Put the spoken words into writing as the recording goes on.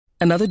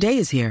Another day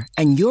is here,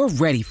 and you're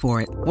ready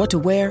for it. What to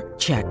wear?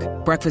 Check.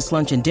 Breakfast,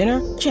 lunch, and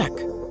dinner? Check.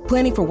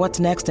 Planning for what's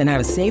next and how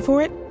to save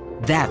for it?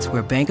 That's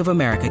where Bank of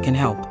America can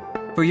help.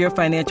 For your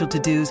financial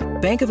to-dos,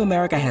 Bank of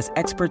America has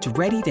experts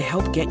ready to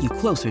help get you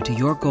closer to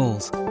your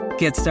goals.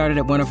 Get started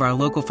at one of our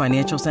local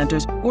financial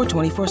centers or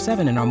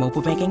 24/7 in our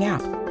mobile banking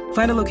app.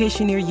 Find a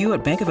location near you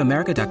at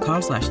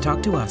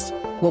bankofamerica.com/talktous.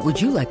 What would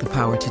you like the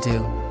power to do?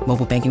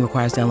 Mobile banking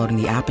requires downloading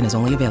the app and is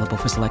only available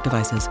for select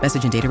devices.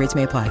 Message and data rates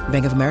may apply.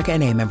 Bank of America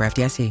N.A., member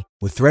FDIC.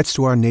 With threats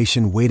to our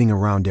nation waiting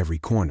around every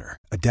corner,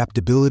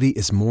 adaptability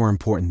is more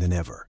important than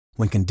ever.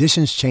 When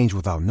conditions change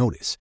without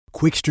notice,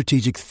 quick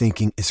strategic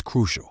thinking is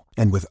crucial.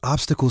 And with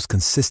obstacles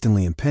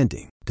consistently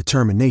impending,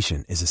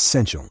 determination is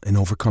essential in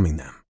overcoming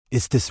them.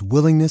 It's this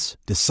willingness,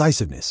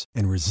 decisiveness,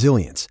 and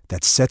resilience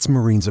that sets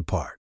Marines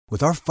apart.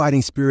 With our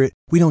fighting spirit,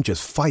 we don't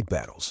just fight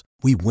battles,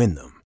 we win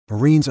them.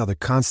 Marines are the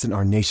constant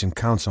our nation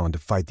counts on to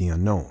fight the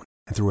unknown.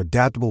 And through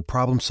adaptable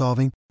problem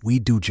solving, we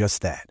do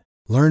just that.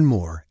 Learn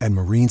more at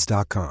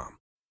marines.com.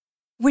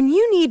 When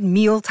you need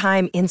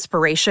mealtime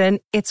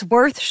inspiration, it's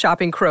worth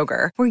shopping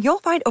Kroger, where you'll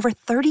find over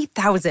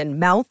 30,000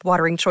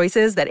 mouth-watering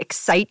choices that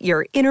excite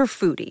your inner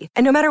foodie.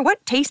 And no matter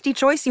what tasty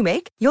choice you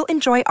make, you'll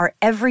enjoy our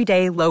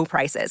everyday low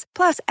prices,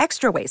 plus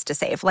extra ways to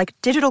save, like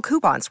digital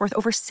coupons worth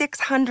over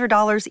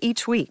 $600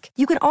 each week.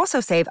 You can also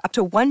save up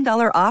to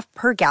 $1 off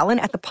per gallon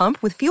at the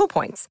pump with fuel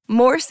points.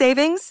 More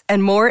savings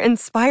and more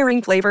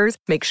inspiring flavors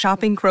make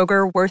shopping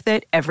Kroger worth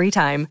it every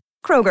time.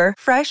 Kroger,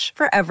 fresh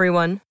for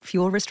everyone.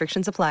 Fuel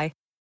restrictions apply.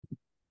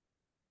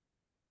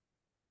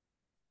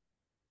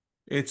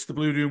 It's the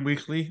Blue Room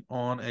Weekly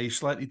on a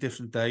slightly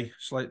different day,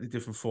 slightly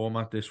different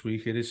format this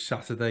week. It is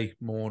Saturday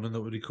morning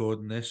that we're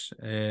recording this.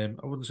 I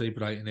wouldn't say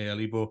bright and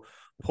early, but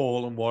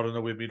Paul and Warren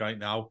are with me right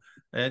now.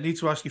 I need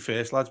to ask you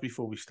first, lads,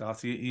 before we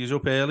start. Are you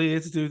up early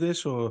here to do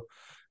this, or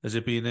has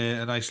it been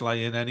a nice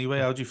lie-in anyway?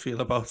 How do you feel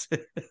about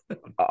it?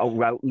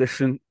 Well,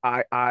 listen,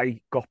 I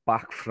got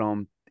back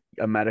from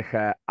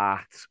America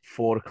at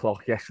 4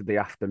 o'clock yesterday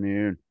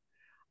afternoon,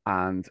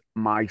 and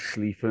my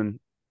sleeping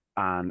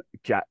and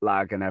jet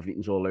lag and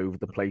everything's all over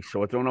the place.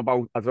 So I don't know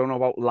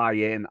about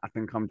lie-in. I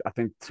think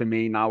to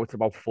me now it's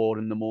about 4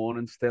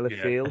 a.m. still.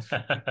 It feels.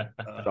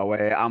 So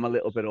I'm a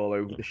little bit all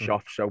over the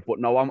shop. So, but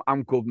no,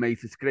 I'm good, mate.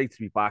 It's great to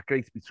be back.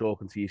 Great to be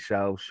talking to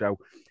yourselves. So,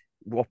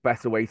 what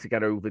better way to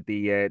get over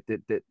the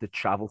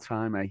travel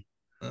time, eh?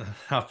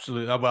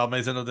 Absolutely. Well,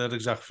 mate, I know that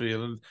exact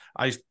feeling.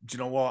 Do you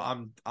know what?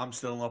 I'm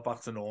still not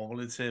back to normal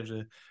in terms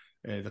of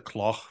the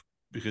clock,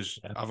 because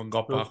I haven't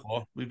got back.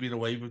 We've been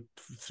away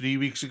 3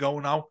 weeks ago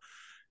now,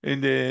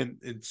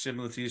 in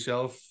similar to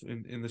yourself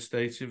in the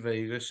States, in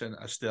Vegas, and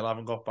I still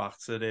haven't got back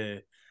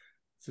to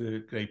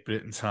Great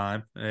Britain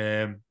time.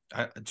 Do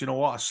you know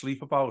what? I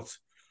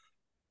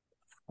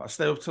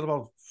stay up till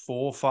about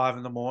 4 or 5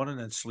 in the morning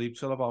and sleep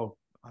till about,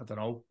 I don't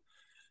know,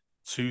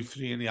 2,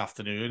 3 in the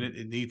afternoon.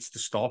 It needs to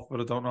stop, but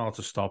I don't know how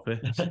to stop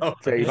it. So.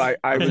 Dave,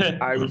 I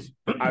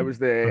was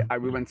there.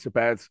 We went to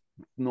bed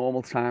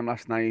normal time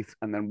last night,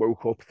 and then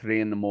woke up 3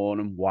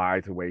 a.m.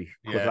 wide awake.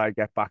 Could I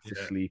get back to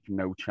sleep?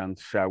 No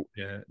chance. So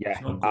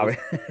that's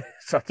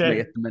me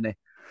at the minute.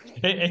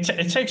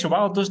 It takes a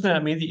while, doesn't it? I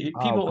mean,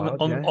 people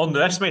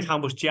underestimate how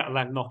much jet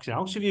lag knocks it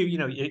out of you. You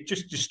know, it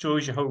just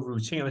destroys your whole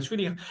routine. It's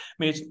really, I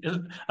mean,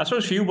 I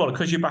suppose for you, well,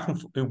 because you're back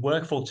in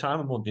work full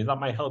time on Monday, that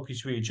might help you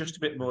to readjust a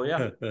bit more.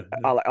 Yeah,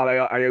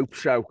 I hope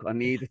so. I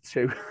need it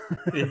to.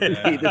 I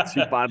need it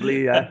too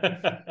badly.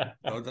 Yeah.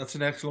 No, that's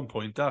an excellent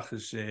point, that,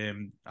 because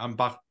I'm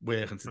back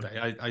working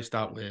today. I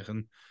start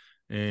working.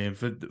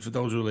 For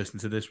those who listen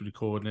to this, we're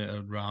recording it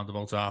around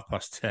about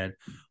 10:30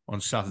 on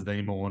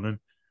Saturday morning.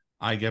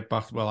 I get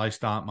back. Well, I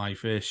start my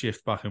first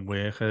shift back in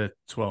work at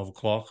 12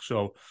 o'clock.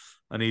 So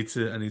I need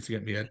to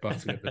get my head back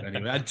together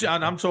anyway.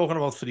 And I'm talking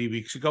about 3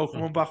 weeks ago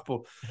coming back.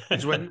 But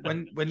it's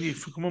when you're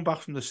coming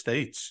back from the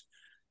States,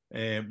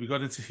 we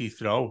got into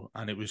Heathrow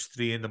and it was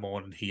 3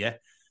 a.m. here,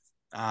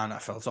 and I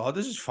felt,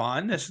 this is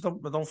fine. I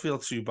don't feel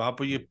too bad.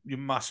 But you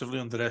massively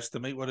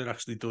underestimate what it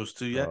actually does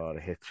to you. Oh,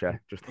 it hits you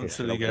just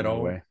until you get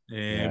home.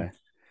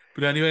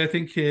 But anyway, I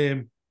think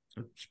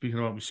speaking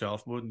about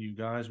myself more than you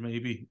guys,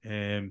 maybe.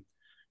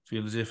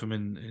 Feel as if I'm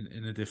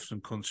in a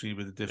different country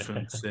with a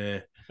different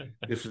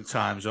different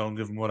time zone,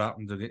 given what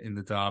happened in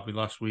the derby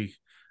last week.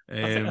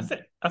 I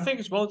think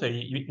as well, Dave,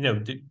 you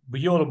know,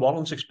 with your and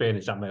Warren's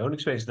experience and my own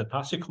experience in the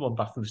past, coming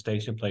back from the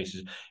States and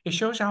places, it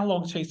shows how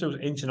long it takes those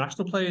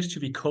international players to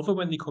recover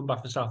when they come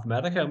back from South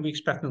America, and we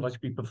expect them to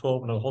be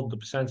performing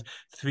 100%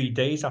 3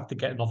 days after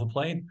getting off a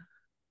plane.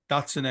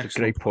 That's an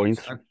excellent great point.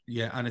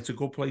 And it's a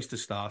good place to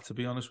start, to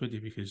be honest with you,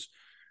 because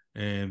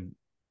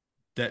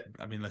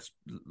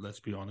let's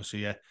be honest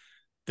here.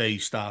 They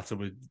started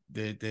with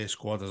their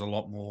squad has a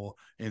lot more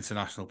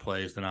international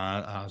players than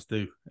ours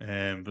do,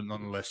 but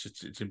nonetheless,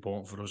 it's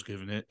important for us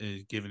given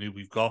who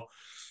we've got.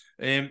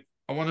 I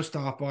want to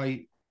start by,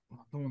 I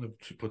don't want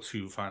to put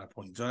too fine a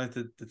point on it.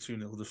 The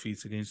 2-0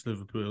 defeat against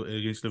Liverpool,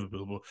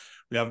 but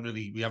we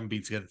haven't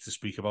been together to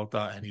speak about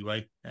that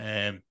anyway.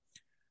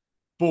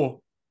 But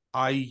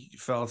I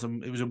felt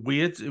it was a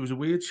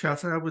weird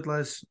chat I had with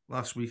Les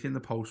last week in the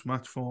post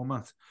match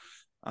format,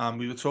 and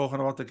we were talking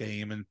about the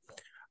game, and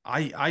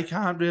I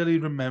can't really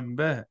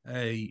remember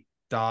a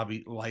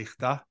derby like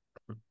that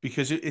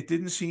because it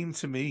didn't seem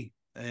to me.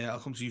 I'll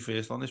come to you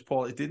first on this,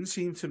 Paul. It didn't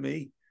seem to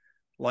me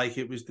like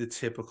it was the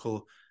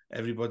typical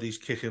everybody's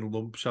kicking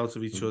lumps out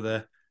of each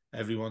other.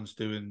 Everyone's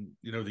doing,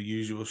 the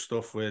usual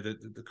stuff where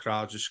the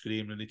crowds are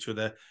screaming at each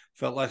other.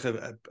 Felt like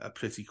a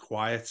pretty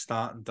quiet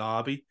starting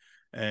derby.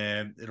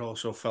 It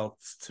also felt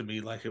to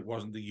me like it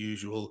wasn't the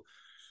usual,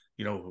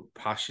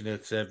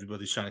 passionate,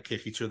 everybody's trying to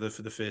kick each other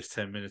for the first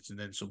 10 minutes and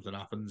then something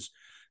happens.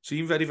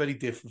 Seemed very, very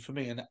different for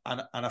me. And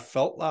I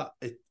felt that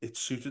it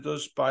suited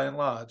us by and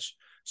large,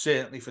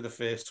 certainly for the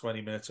first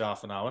 20 minutes,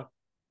 half an hour.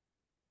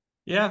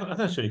 Yeah, I think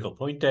that's a really good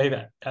point, Dave.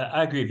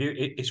 I agree with you.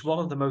 It's one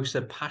of the most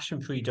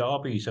passion-free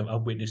derbies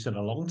I've witnessed in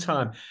a long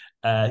time.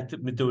 There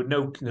were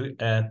no,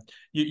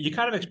 you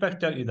kind of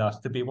expect, don't you,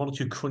 that to be one or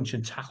two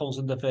crunching tackles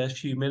in the first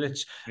few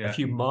minutes, a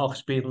few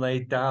marks being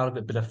laid down,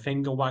 a bit of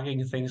finger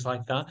wagging and things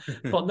like that.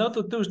 But no,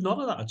 there was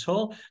none of that at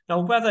all. Now,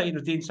 whether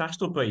the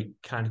international break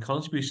kind of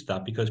contributes to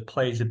that because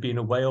players had been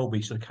away all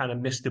week, so they kind of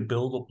missed the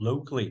build-up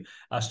locally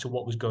as to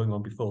what was going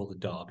on before the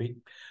derby.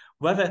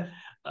 Whether,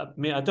 I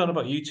mean, I don't know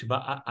about you two,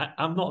 but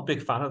I'm not a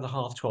big fan of the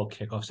half-12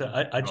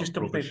 kickoffs. I just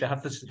don't think they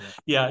have this.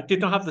 Yeah, they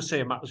don't have the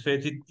same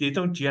atmosphere. They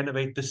don't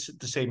generate the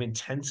same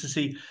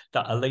intensity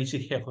that a later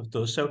kickoff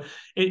does. So,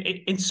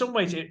 in some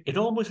ways, it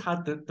almost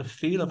had the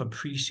feel of a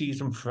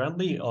pre-season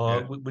friendly,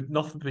 or with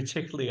nothing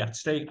particularly at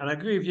stake. And I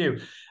agree with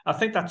you. I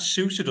think that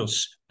suited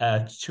us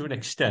to an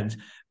extent.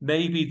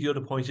 Maybe the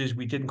other point is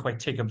we didn't quite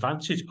take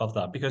advantage of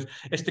that because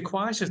it's the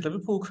quietest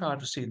Liverpool crowd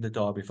we've seen in the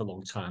derby for a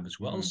long time as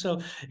well.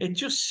 So it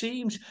just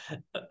seemed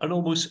an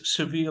almost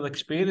surreal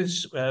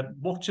experience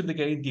watching the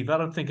game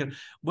develop, thinking,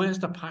 "Where's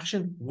the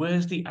passion?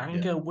 Where's the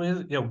anger?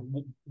 Where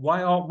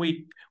why aren't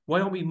we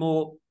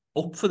more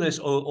up for this?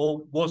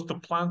 Or was the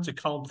plan to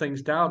calm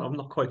things down? I'm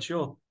not quite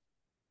sure."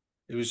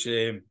 It was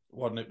it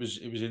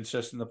was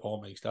interesting that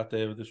Paul makes that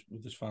there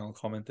with this final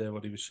comment there,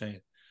 what he was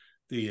saying.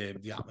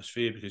 The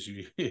atmosphere, because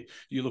you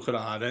look at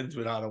our end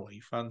with our away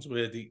fans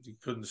where they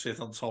couldn't sit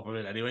on top of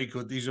it anyway,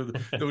 could they? So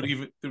there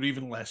were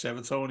even less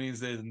Evertonians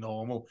there than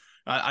normal.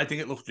 I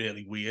think it looked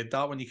really weird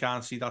that when you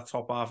can't see that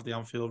top half of the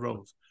Anfield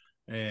Road,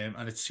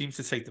 and it seems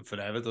to take them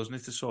forever, doesn't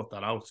it, to sort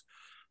that out?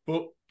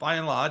 But by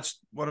and large,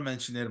 what I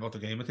mentioned there about the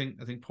game, I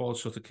think Paul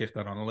sort of kicked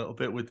that on a little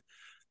bit with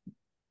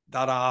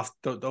that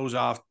those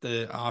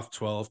after half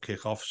 12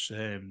 kickoffs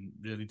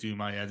really do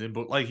my head in.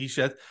 But like he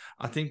said,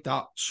 I think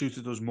that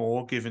suited us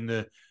more given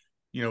it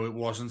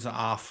wasn't at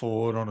half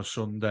 4 on a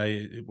Sunday.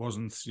 It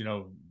wasn't,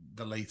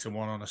 the later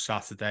one on a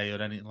Saturday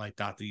or anything like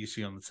that you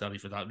see on the telly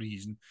for that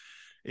reason.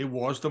 It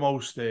was the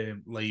most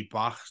laid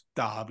back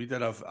derby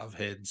that I've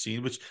heard and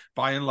seen, which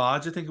by and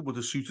large, I think it would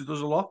have suited us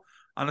a lot.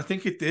 And I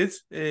think it did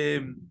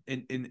in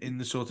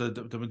the sort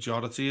of the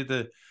majority of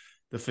the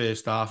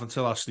first half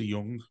until Ashley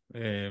Young,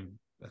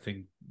 I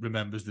think,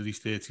 remembers that he's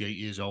 38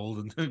 years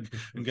old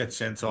and gets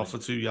sent off for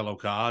 2 yellow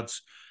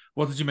cards.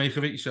 What did you make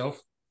of it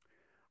yourself?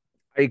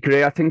 I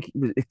agree. I think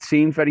it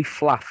seemed very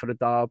flat for a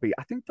derby.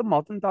 I think the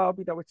modern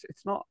derby, though,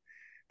 it's not.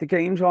 The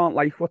games aren't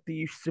like what they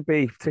used to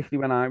be,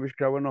 particularly when I was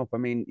growing up. I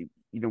mean,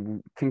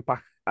 think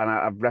back, and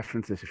I've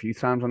referenced this a few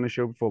times on the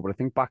show before, but I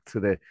think back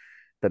to the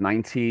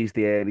 90s,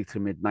 the early to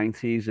mid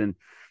 90s, and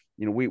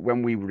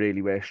when we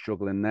really were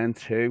struggling then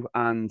too,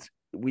 and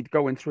we'd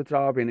go into a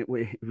derby and it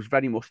was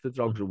very much the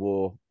dogs of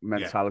war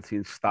mentality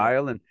and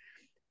style, and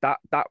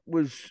that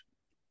was,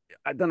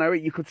 I don't know,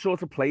 you could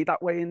sort of play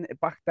that way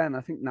back then.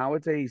 I think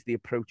nowadays the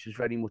approach is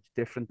very much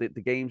different.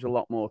 The game's a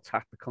lot more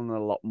tactical and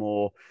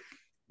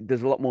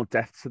there's a lot more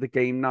depth to the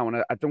game now,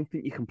 and I don't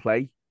think you can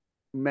play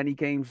many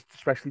games,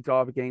 especially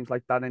derby games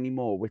like that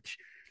anymore, which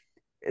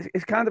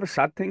it's kind of a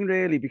sad thing,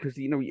 really, because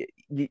the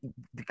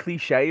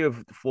cliche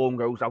of the form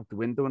goes out the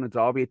window in a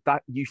derby,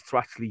 that used to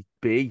actually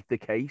be the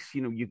case.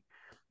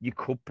 You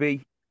could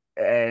be,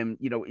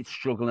 it's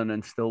struggling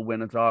and still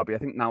win a derby. I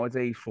think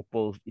nowadays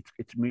football,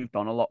 it's moved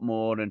on a lot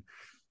more, and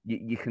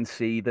you can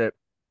see that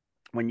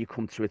when you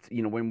come to it,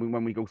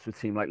 when we go to a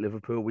team like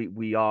Liverpool,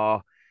 we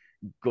are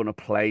going to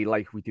play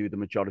like we do the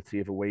majority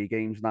of away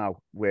games now,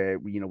 where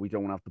we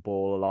don't have the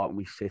ball a lot and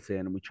we sit in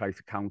and we try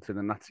to counter,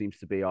 and that seems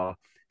to be our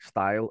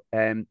style.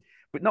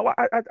 But no,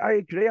 I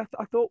agree. I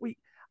thought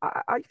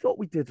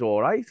we did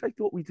all right. I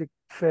thought we did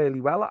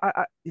fairly well.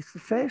 It's the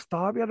first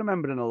derby I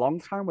remember in a long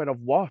time where I've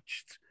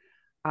watched,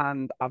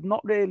 and I've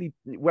not really,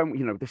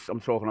 when this,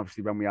 I'm talking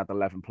obviously when we had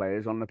 11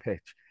 players on the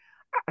pitch.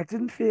 I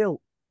didn't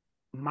feel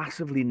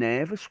massively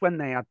nervous when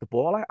they had the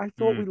ball. I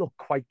thought we looked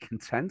quite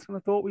content, and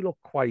I thought we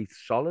looked quite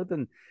solid.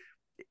 And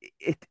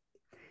it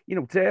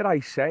dare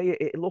I say,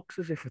 it looks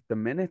as if at the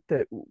minute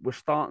that we're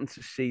starting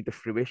to see the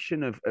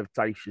fruition of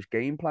Dyche's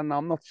game plan. Now,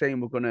 I'm not saying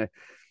we're going to,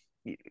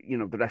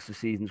 the rest of the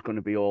season is going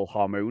to be all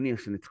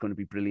harmonious and it's going to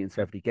be brilliant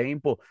every game,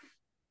 but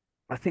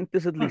I think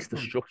there's at least a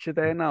structure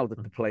there now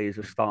that the players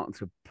are starting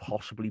to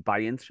possibly buy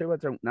into. I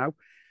don't know,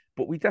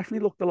 but we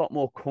definitely looked a lot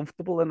more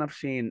comfortable than I've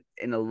seen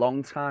in a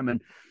long time.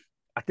 And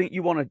I think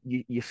you want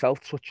to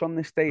yourself touch on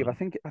this, Dave. I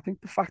think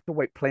the fact the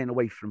way playing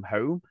away from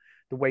home,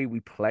 the way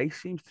we play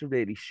seems to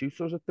really suit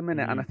us at the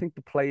minute, and I think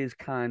the players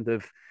kind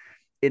of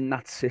in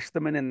that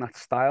system and in that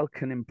style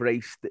can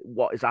embrace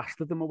what is asked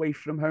of them away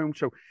from home.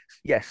 So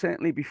yeah,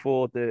 certainly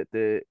before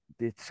the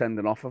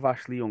sending off of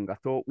Ashley Young, I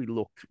thought we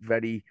looked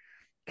very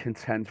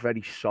content,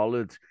 very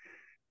solid.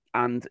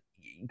 And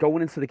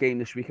going into the game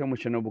this weekend,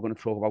 which I know we're going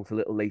to talk about a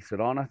little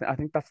later on, I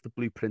think that's the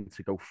blueprint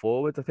to go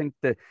forward. I think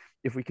that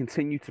if we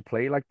continue to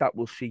play like that,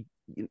 we'll see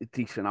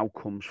decent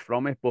outcomes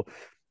from it. But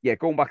yeah,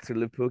 going back to the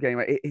Liverpool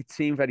game, it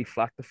seemed very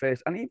flat the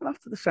first, and even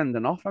after the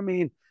sending off, I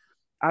mean,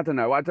 I don't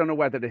know. I don't know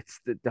whether it's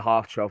the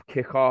half 12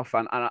 kickoff.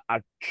 And I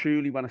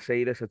truly, when I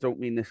say this, I don't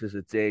mean this as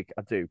a dig.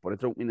 I do, but I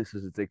don't mean this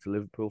as a dig to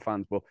Liverpool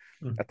fans. But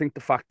I think the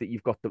fact that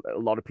you've got a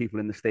lot of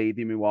people in the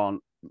stadium who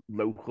aren't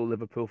local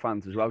Liverpool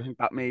fans as well, I think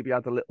that maybe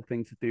had a little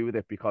thing to do with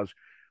it, because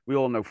we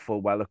all know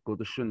full well at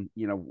Goodison,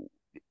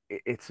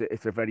 it's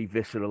a very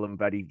visceral and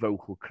very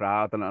vocal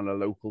crowd, and a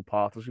local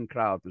partisan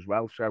crowd as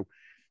well. So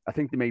I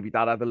think that maybe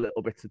that had a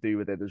little bit to do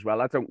with it as well.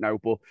 I don't know,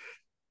 but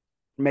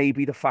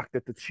maybe the fact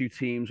that the two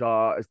teams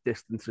are as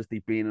distant as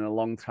they've been in a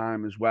long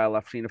time as well.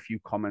 I've seen a few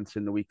comments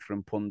in the week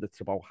from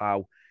pundits about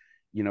how,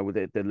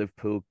 the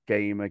Liverpool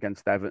game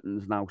against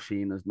Everton's now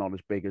seen as not as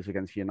big as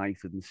against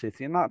United and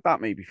City, and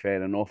that may be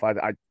fair enough.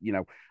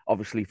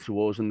 Obviously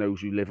to us and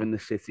those who live in the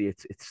city,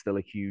 it's still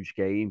a huge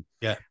game.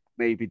 Yeah.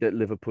 Maybe that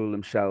Liverpool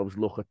themselves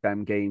look at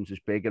them games as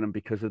bigger, and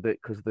because of the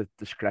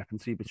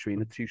discrepancy between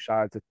the two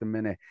sides at the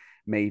minute,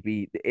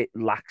 maybe it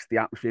lacks the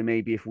atmosphere.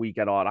 Maybe if we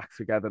get our act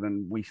together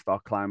and we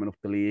start climbing up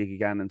the league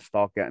again and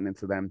start getting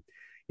into them,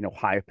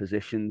 higher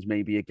positions,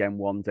 maybe again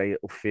one day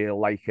it'll feel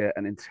like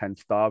an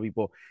intense derby.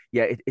 But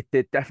yeah,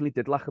 it definitely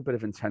did lack a bit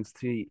of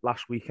intensity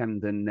last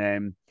weekend,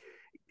 and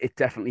it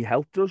definitely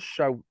helped us.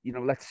 So,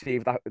 let's see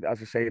if that,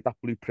 as I say, that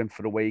blueprint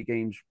for away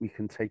games, we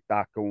can take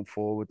that going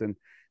forward and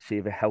see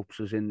if it helps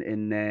us in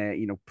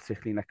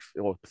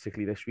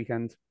particularly this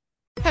weekend.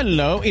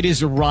 Hello, it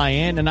is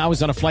Ryan, and I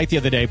was on a flight the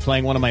other day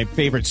playing one of my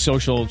favorite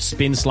social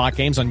spin slot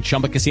games on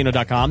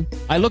ChumbaCasino.com.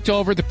 I looked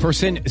over at the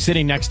person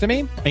sitting next to me,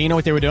 and you know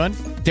what they were doing?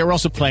 They were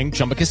also playing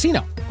Chumba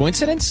Casino.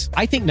 Coincidence?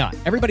 I think not.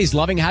 Everybody's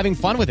loving having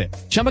fun with it.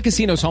 Chumba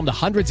Casino is home to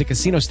hundreds of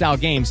casino-style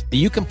games that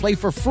you can play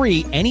for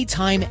free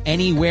anytime,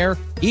 anywhere,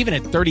 even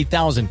at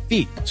 30,000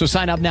 feet. So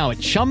sign up now at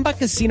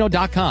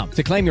ChumbaCasino.com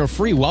to claim your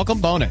free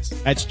welcome bonus.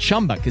 That's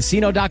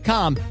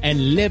ChumbaCasino.com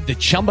and live the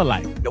Chumba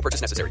life. No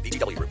purchase necessary.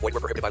 VGW. Void where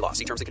prohibited by law.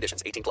 See terms and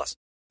conditions. 18+.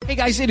 Hey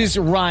guys, it is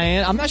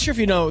Ryan. I'm not sure if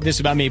you know this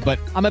about me, but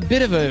I'm a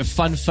bit of a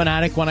fun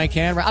fanatic when I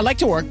can. I like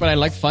to work, but I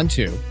like fun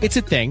too. It's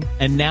a thing.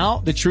 And now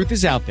the truth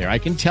is out there. I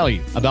can tell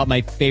you about my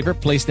favorite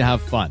place to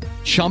have fun.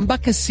 Chumba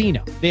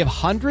Casino. They have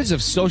hundreds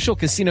of social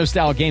casino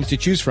style games to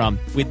choose from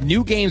with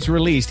new games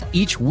released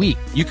each week.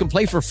 You can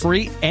play for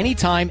free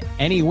anytime,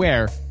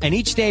 anywhere. And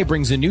each day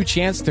brings a new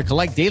chance to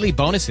collect daily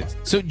bonuses.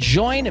 So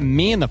join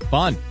me in the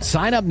fun.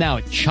 Sign up now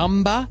at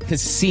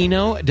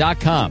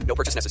ChumbaCasino.com. No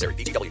purchase necessary.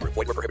 VGW. Void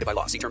where prohibited by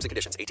law. See terms and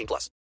conditions.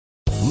 18+.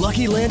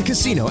 Lucky Land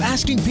Casino,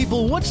 asking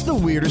people, what's the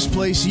weirdest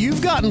place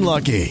you've gotten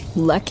lucky?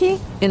 Lucky?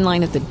 In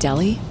line at the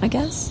deli, I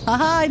guess?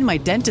 Aha, in my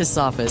dentist's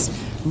office.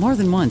 More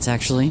than once,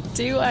 actually.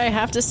 Do I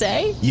have to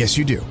say? Yes,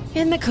 you do.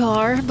 In the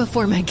car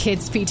before my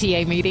kids'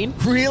 PTA meeting.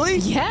 Really?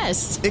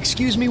 Yes.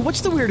 Excuse me,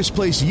 what's the weirdest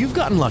place you've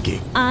gotten lucky?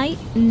 I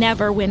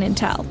never win and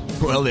tell.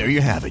 Well, there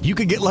you have it. You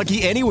can get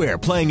lucky anywhere,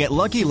 playing at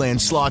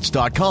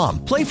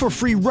LuckyLandSlots.com. Play for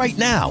free right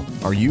now.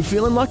 Are you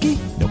feeling lucky?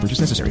 No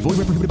purchase necessary. Void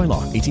where prohibited by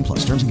law.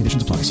 18+. Terms and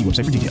conditions apply. See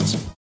website for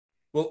details.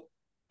 Well,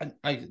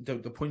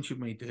 the point you've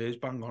made there is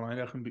bang on. I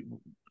reckon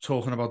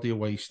talking about the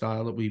away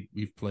style that we've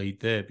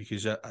played there,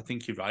 because I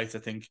think you're right. I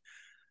think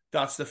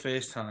that's the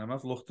first time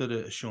I've looked at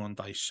a Sean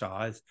Dyche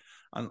side,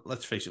 and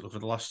let's face it, look, for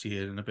the last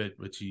year and a bit,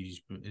 which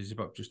is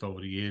about just over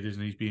a year,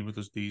 isn't he? He's been with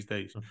us these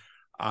days.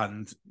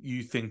 And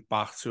you think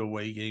back to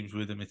away games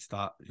with him, it's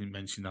that, you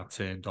mentioned that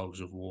term,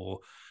 dogs of war.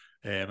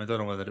 I don't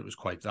know whether it was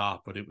quite that,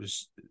 but it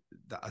was.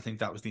 I think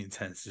that was the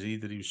intensity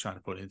that he was trying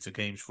to put into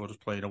games for us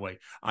playing away,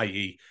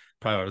 i.e.,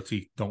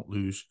 priority, don't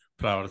lose,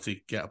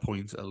 priority, get a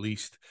point at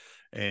least.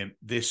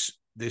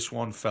 This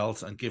one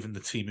felt, and given the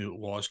team who it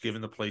was,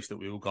 given the place that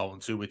we were going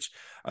to, which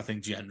I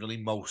think generally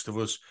most of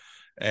us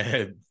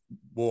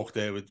walk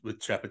there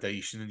with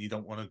trepidation, and you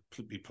don't want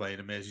to be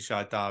playing a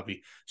Merseyside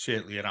derby,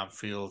 certainly at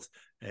Anfield,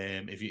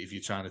 if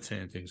you're trying to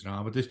turn things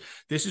around. But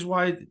this is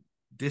why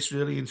this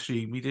really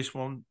intrigued me, this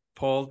one,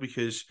 Paul,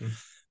 because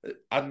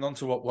adding on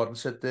to what Warren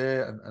said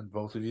there, and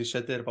both of you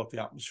said there about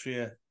the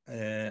atmosphere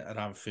at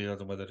Anfield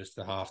and whether it's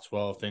the half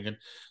 12 thing, and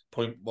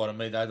point Warren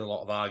made, I had a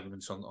lot of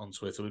arguments on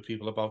Twitter with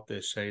people about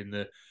this, saying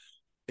that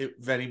it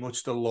very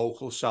much the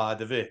local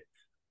side of it.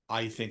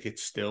 I think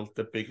it's still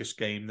the biggest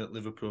game that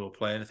Liverpool are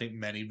playing. I think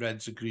many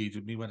Reds agreed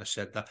with me when I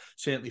said that.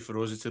 Certainly for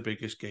us, it's the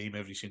biggest game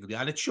every single day.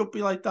 And it should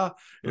be like that.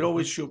 It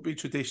always should be.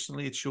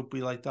 Traditionally, it should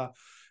be like that.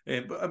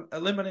 But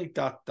eliminate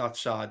that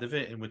side of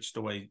it, in which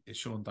the way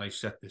Sean Dyche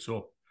set this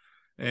up.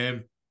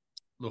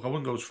 Look, I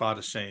wouldn't go as far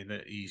as saying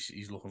that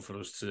he's looking for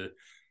us to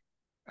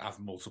have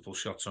multiple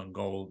shots on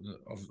goal.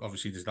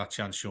 Obviously, there's that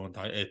chance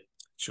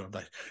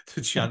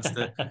the chance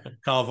that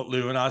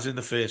Calvert-Lewin has in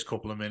the first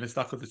couple of minutes.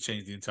 That could have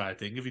changed the entire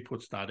thing if he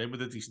puts that in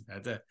with a decent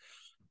header.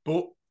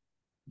 But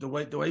the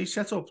way he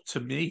set up, to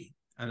me,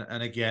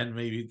 and again,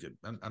 maybe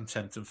I'm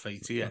tempting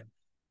fate here,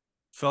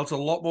 felt a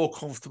lot more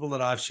comfortable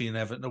than I've seen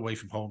Everton away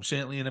from home,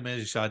 certainly in a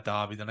Merseyside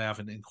derby, than I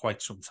haven't in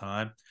quite some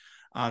time.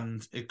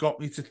 And it got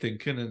me to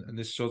thinking, and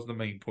this is sort of the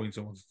main point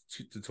I wanted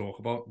to talk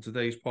about in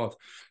today's pod,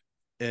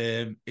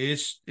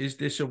 is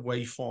this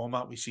away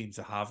format we seem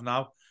to have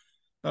now?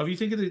 Now, if you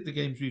think of the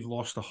games we've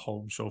lost at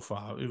home so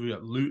far, we've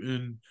got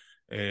Luton,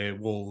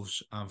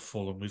 Wolves and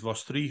Fulham. We've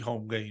lost 3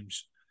 home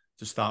games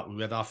to start with.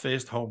 We had our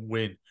first home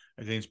win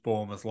against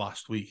Bournemouth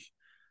last week.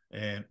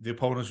 The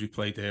opponents we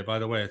played there, by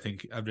the way,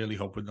 I really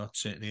hope we're not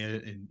sitting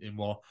here in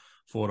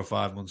 4 or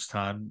 5 months'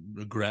 time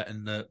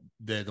regretting that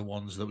they're the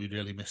ones that we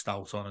really missed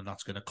out on, and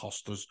that's going to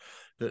cost us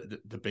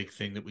the big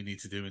thing that we need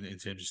to do in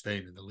terms of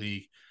staying in the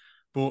league.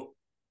 But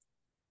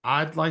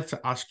I'd like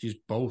to ask you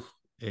both,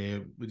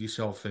 with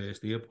yourself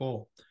first here,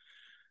 Paul,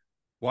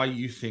 why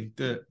you think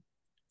that,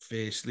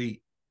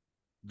 firstly,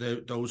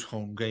 those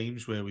home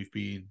games where we've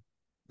been,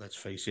 let's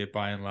face it,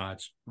 by and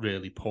large,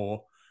 really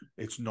poor,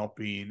 it's not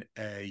been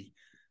a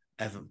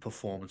Everton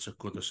performance at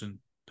Goodison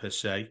per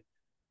se,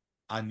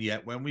 and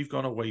yet when we've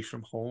gone away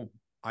from home,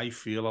 I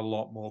feel a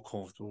lot more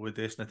comfortable with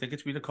this, and I think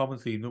it's been a common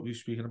theme that we've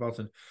spoken about,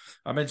 and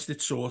I mentioned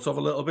it sort of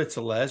a little bit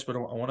to Les, but I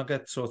want to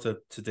get sort of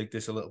to dig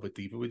this a little bit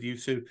deeper with you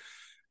two.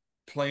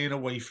 Playing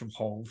away from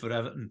home for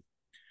Everton,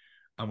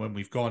 and when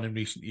we've gone in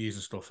recent years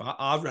and stuff,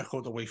 our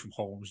record away from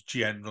home is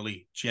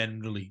generally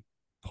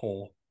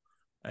poor.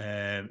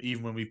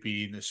 Even when we've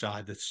been a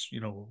side that's,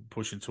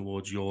 pushing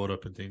towards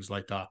Europe and things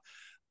like that,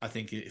 I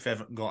think if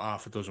Everton got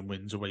half a dozen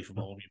wins away from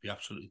home, you'd be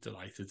absolutely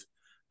delighted.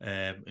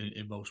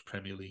 In most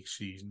Premier League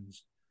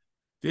seasons,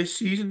 this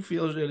season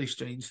feels really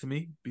strange to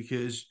me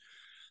because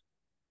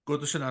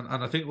Goodison,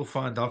 and I think we'll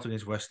find out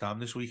against West Ham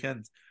this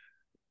weekend,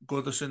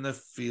 Goodison, that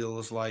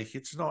feels like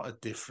it's not a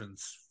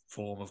different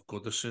form of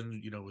Goodison.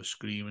 We're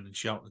screaming and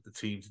shouting at the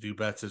team to do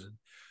better. And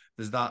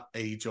there's that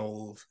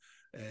age-old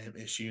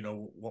issue.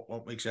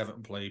 What makes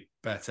Everton play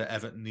better?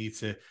 Everton need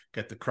to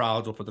get the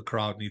crowd up, or the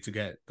crowd need to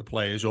get the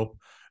players up.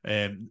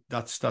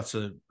 That's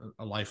a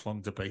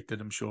lifelong debate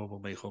that I'm sure we'll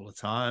make all the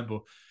time.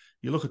 But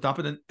you look at that,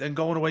 but then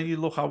going away, you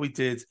look how we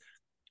did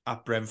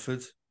at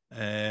Brentford.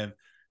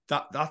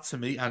 That to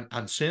me,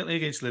 and certainly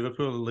against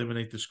Liverpool,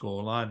 eliminate the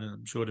scoreline. And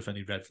I'm sure if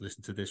any Reds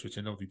listen to this, which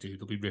I know they do,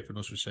 they'll be ripping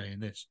us for saying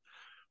this.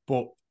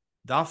 But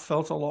that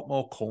felt a lot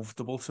more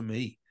comfortable to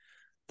me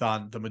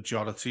than the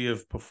majority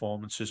of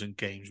performances and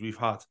games we've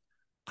had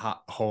at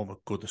home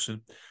at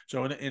Goodison.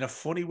 So in a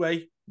funny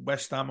way,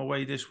 West Ham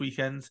away this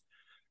weekend,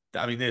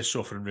 I mean, they're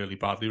suffering really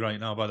badly right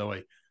now, by the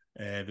way.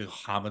 They got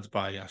hammered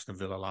by Aston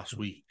Villa last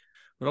week.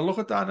 But I look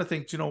at that and I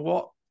think, do you know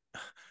what?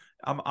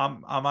 Am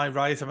I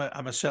right?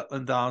 Am I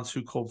settling down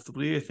too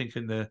comfortably here,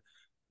 thinking that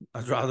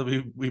I'd rather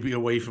we be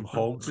away from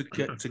home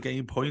to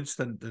gain points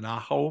than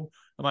at home?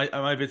 Am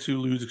I a bit too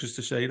ludicrous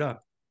to say that?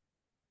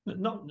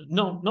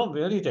 Not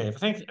really, Dave. I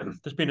think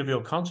there's been a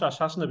real contrast,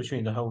 hasn't there,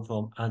 between the home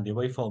form and the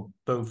away form,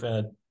 both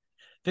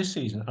this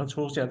season and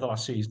towards the end of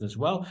last season as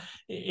well.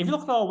 If you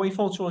look at our away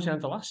form towards the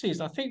end of last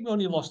season, I think we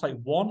only lost like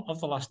 1 of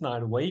the last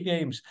 9 away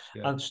games.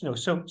 Yeah. And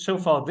so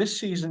far this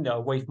season,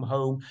 away from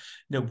home,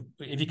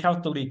 if you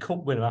count the League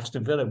Cup winner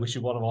Aston Villa, which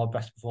is one of our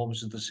best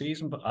performances of the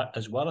season, but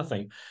as well, I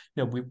think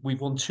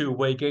we've won 2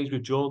 away games,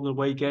 we've drawn the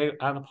away game,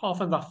 and apart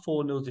from that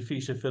 4-0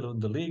 defeat of Villa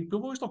in the league,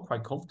 we've always not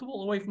quite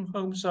comfortable away from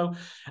home. So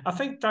I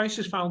think Dyche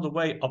has found a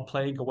way of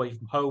playing away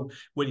from home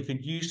where you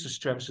can use the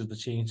strengths of the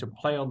team to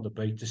play on the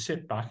break, to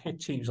sit back, hit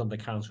teams on the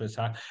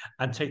counter-attack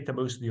and take the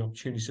most of the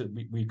opportunities that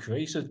we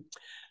created.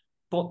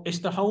 But it's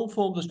the home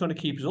form that's going to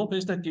keep us up,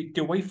 isn't it?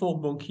 The away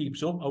form won't keep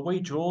us up. Away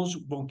draws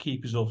won't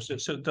keep us up.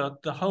 So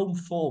the home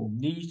form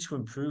needs to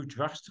improve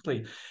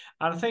drastically.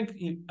 And I think,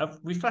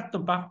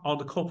 reflecting back on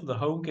a couple of the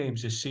home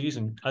games this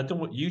season, I don't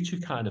know what you two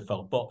kind of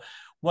felt, but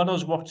when I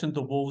was watching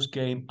the Wolves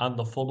game and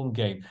the Fulham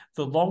game,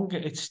 the longer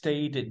it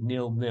stayed at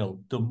 0-0,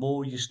 the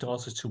more you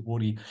started to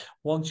worry.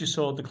 Once you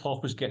saw the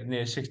clock was getting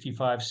near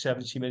 65,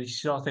 70 minutes, you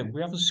started thinking,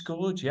 we haven't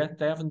scored yet.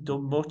 They haven't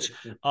done much.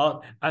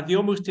 And they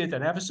almost did.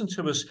 And Everton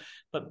to us,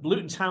 but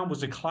Luton Town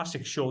was a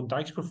classic Sean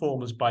Dyche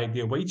performance by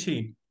the away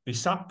team. They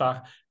sat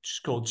back,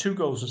 scored 2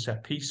 goals and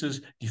set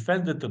pieces,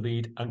 defended the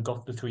lead and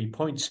got the 3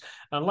 points.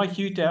 And like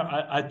you, Dare,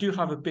 I do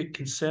have a big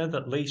concern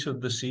that later in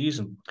the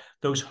season,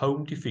 those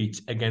home defeats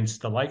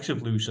against the likes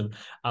of Luton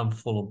and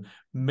Fulham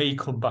may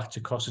come back to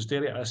cost us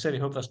dearly. I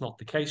certainly hope that's not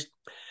the case.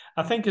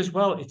 I think as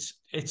well, it's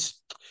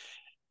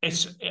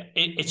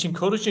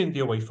encouraging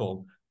the away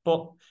form,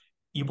 but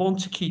you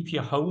want to keep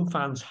your home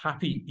fans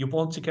happy. You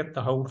want to get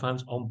the home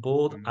fans on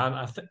board.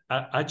 And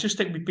I just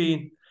think we've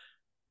been,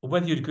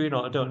 whether you'd agree or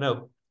not, I don't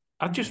know,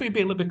 I'd just be a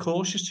little bit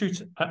cautious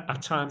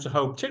at times at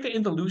home, particularly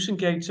in the Luton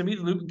game. To me,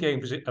 the Luton game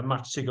was a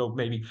match to go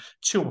maybe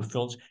 2 in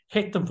front,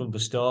 hit them from the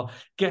start,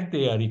 get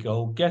the early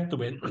goal, get the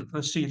win,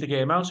 and see the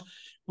game out,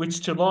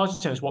 which to a large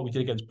extent is what we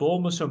did against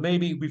Bournemouth. So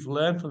maybe we've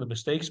learned from the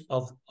mistakes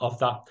of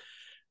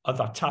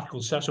that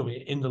tactical setup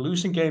in the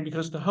Luton game,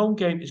 because the home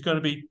game is going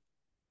to be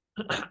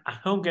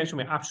home games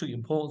will be absolutely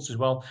important as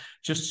well,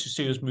 just to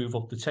see us move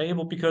up the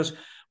table, because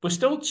we're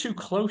still too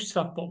close to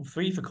that bottom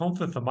three for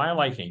comfort for my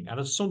liking. And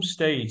at some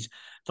stage,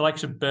 the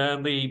likes of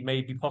Burnley,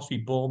 maybe possibly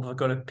Bournemouth, are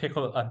going to pick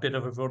up a bit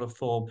of a run of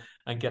form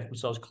and get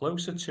themselves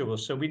closer to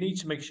us. So we need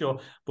to make sure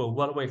we're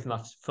well away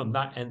from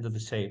that end of the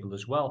table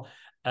as well.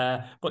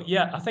 But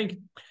yeah, I think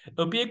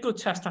it'll be a good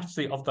test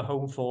actually of the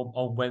home form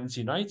on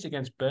Wednesday night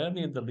against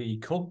Burnley in the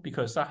League Cup,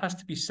 because that has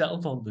to be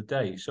settled on the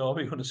day. So are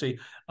we going to see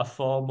a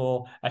far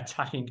more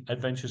attacking,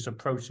 adventurous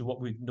approach to what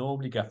we'd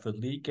normally get for the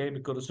league game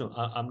at Goodison?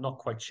 I'm not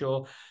quite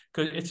sure,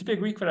 because it's a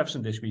big week for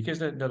Everton this week,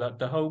 isn't it?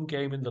 The home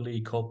game in the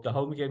League Cup, the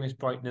home game is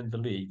Brighton in the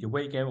league, the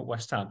away game at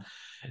West Ham.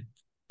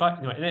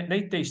 But in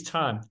 8 days'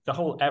 time, the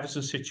whole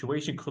Everton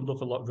situation could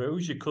look a lot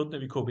rosier, couldn't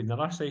it? We could be in the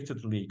last 8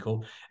 of the League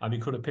Cup, and we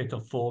could have picked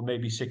up 4,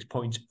 maybe 6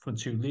 points from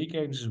 2 league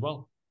games as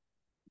well.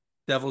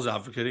 Devil's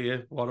advocate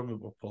here, what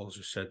Paul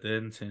just said there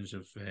in terms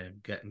of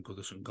getting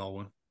Goodison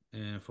going,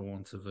 for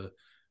want of a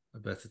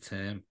better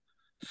term.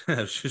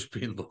 I've just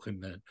been looking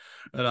then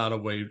at our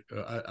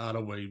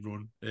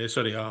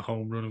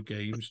home run of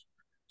games.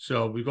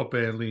 So we've got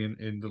Burnley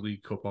in the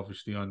League Cup,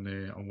 obviously,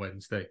 on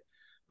Wednesday.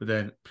 But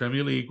then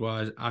Premier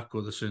League-wise, at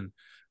Goodison,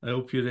 I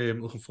hope you're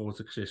looking forward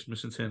to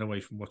Christmas and turn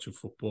away from watching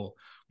football.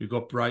 We've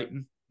got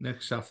Brighton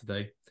next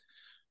Saturday.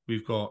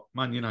 We've got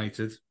Man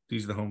United.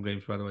 These are the home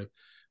games, by the way.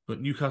 We've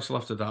got Newcastle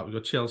after that. We've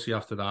got Chelsea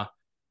after that.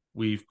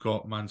 We've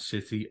got Man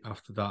City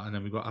after that. And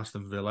then we've got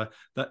Aston Villa.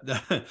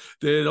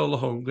 They're all the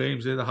home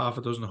games. They're the half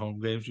a dozen home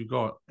games we've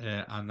got.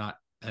 And that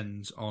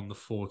ends on the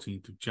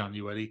 14th of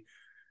January.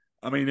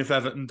 I mean, if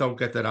Everton don't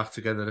get their act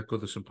together at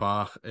Goodison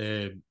Park,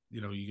 we're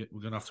going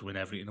to have to win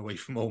everything away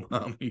from home,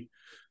 aren't we?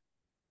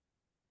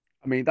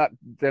 I mean,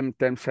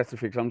 them set of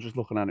fixtures, I'm just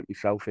looking at it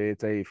myself here,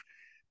 Dave.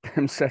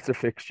 Them set of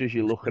fixtures,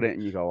 you look at it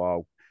and you go,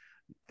 oh,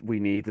 we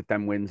needed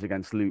them wins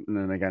against Luton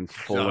and against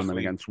Fulham and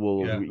against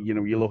Wolves. Yeah.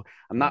 You look,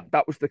 and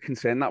that was the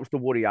concern. That was the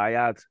worry I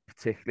had,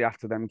 particularly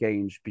after them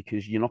games,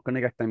 because you're not going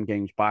to get them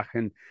games back.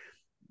 And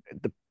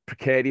the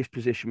precarious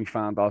position we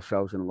found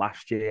ourselves in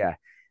last year,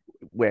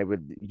 where we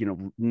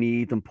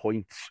needing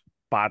points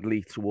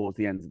badly towards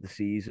the end of the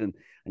season,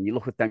 and you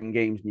look at them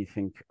games and you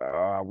think,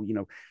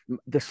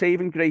 the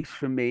saving grace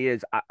for me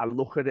is I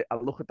look at that, I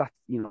look at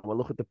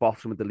the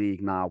bottom of the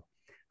league now,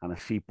 and I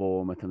see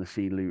Bournemouth and I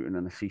see Luton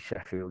and I see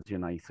Sheffield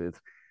United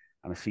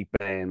and I see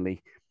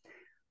Burnley,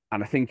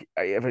 and I think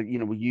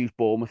we use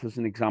Bournemouth as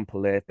an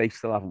example there. They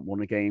still haven't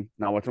won a game.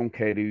 Now, I don't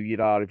care who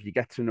you are, if you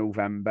get to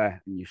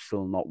November and you've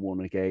still not won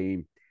a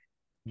game,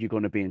 you're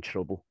going to be in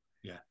trouble.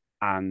 Yeah.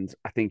 And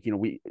I think,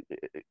 we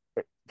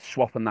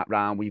swapping that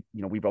round, we've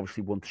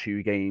obviously won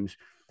 2 games.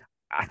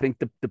 I think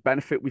the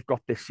benefit we've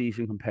got this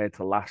season compared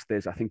to last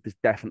is I think there's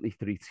definitely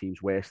 3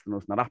 teams worse than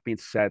us. Now, that being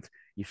said,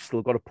 you've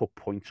still got to put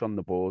points on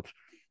the board.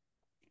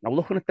 Now,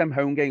 looking at them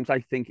home games,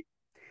 I think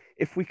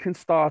if we can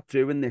start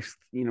doing this,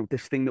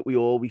 this thing that we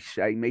always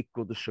say, make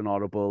Goodison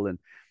horrible and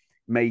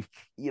make,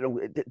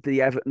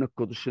 the Everton at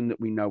Goodison that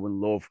we know and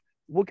love,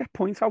 we'll get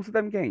points out of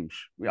them games.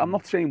 I'm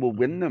not saying we'll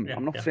win them.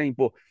 I'm not saying,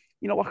 but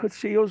I could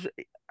see us,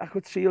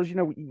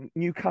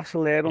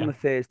 Newcastle there on the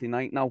Thursday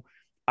night. Now,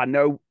 I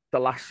know the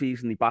last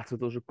season they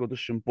battered us at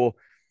Goodison, but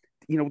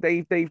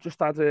they've just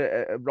had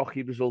a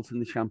rocky result in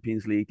the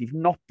Champions League. They've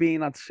not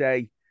been, I'd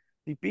say,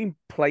 they've been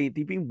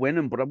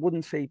winning, but I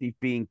wouldn't say they've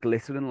been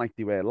glittering like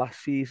they were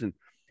last season.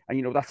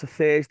 And that's a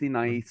Thursday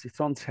night.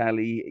 It's on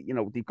telly.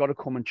 They've got to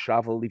come and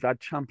travel. They've had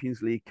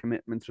Champions League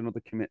commitments and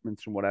other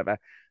commitments and whatever.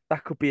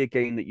 That could be a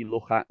game that you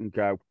look at and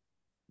go,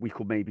 we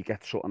could maybe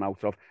get something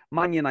out of.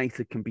 Man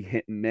United can be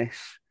hit and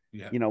miss,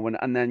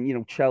 and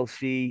then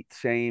Chelsea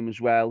same as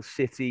well.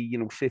 City,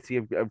 City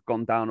have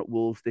gone down at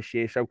Wolves this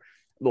year. So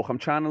look, I'm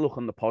trying to look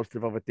on the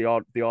positive of it. They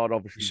are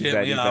obviously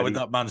certainly very, with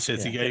that Man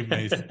City game,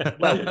 mate.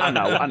 Well, I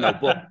know,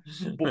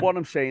 but what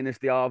I'm saying is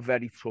they are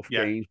very tough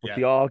games, but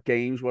they are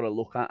games where I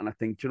look at and I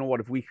think, do you know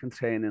what? If we can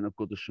turn in a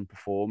Goodison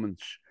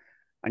performance,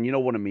 and you know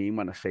what I mean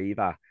when I say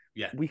that,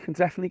 we can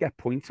definitely get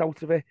points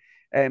out of it.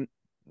 And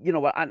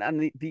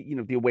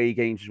the away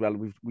games as well.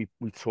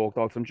 We've talked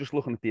about. I'm just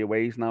looking at the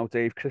aways now,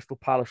 Dave. Crystal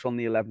Palace on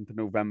the 11th of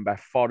November,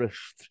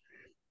 Forest,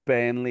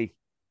 Burnley,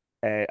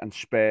 and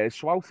Spurs.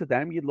 So out of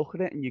them, you look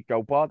at it and you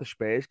go, bar the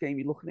Spurs game,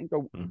 you look at it and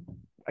go,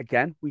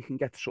 again, we can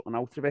get something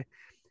out of it.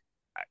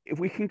 If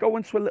we can go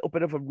into a little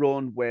bit of a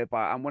run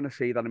whereby, and when I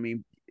say that, I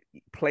mean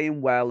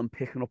playing well and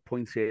picking up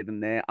points here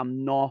and there,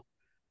 I'm not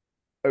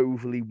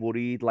overly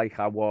worried like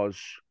I was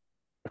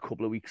a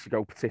couple of weeks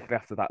ago, particularly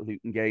after that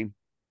Luton game.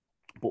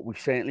 But we've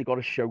certainly got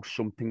to show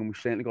something, and we've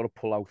certainly got to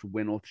pull out a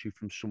win or two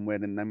from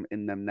somewhere in them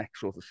next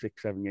sort of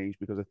 6-7 games,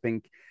 because I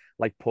think,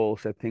 like Paul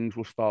said, things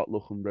will start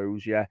looking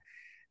rosier.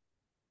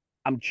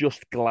 I'm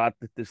just glad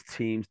that there's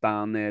teams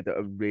down there that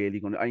are really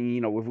going to.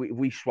 And if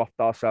we swapped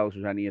ourselves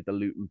with any of the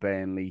Luton,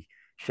 Burnley,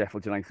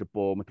 Sheffield United,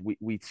 Bournemouth,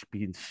 we'd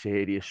be in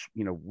serious.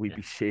 We'd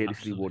be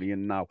seriously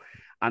worrying now.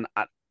 And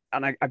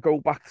I go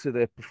back to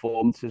the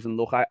performances and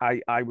look.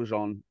 I was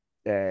on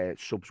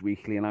Subs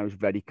Weekly and I was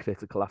very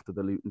critical after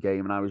the Luton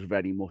game, and I was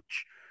very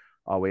much,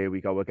 oh, here we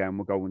go again.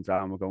 We're going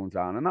down,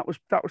 and that was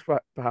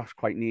perhaps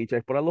quite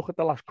knee-jerk. But I look at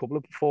the last couple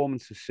of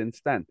performances since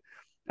then,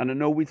 and I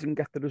know we didn't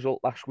get the result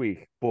last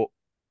week, but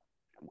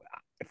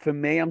for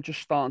me, I'm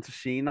just starting to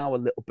see now a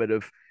little bit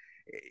of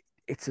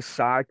it's a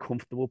side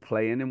comfortable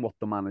playing in what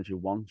the manager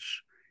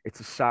wants. It's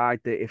a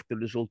side that if the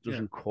result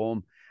doesn't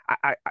come,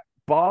 I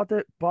bar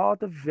the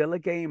Villa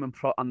game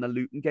and the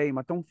Luton game,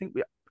 I don't think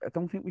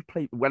we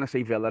played. When I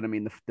say Villa, I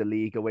mean the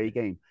league away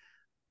game.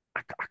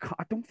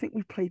 I don't think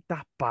we played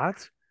that bad,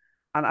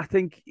 and I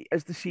think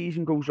as the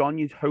season goes on,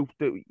 you'd hope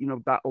that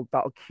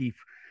that'll keep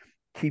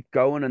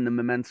going and the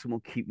momentum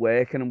will keep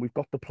working. And we've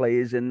got the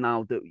players in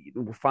now that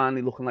we're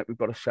finally looking like we've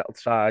got a settled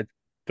side.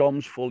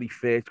 Dom's fully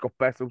fit, got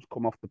Beto to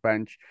come off the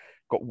bench,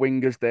 got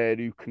wingers there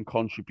who can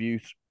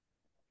contribute.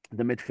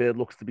 The midfield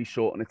looks to be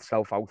sorting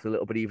itself out a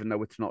little bit, even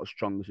though it's not as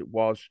strong as it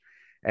was.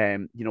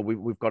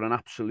 We've got an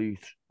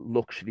absolute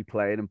luxury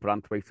player in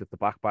Brantwaite at the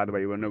back, by the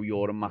way, who I know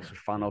you're a massive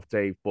fan of,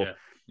 Dave. But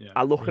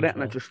I look at it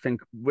and I just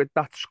think with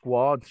that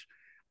squad,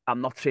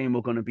 I'm not saying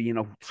we're going to be,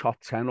 top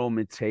 10 or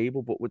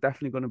mid-table, but we're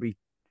definitely going to be.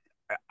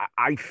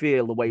 I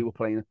feel the way we're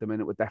playing at the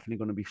minute, we're definitely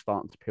going to be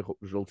starting to pick up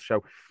results.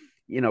 So,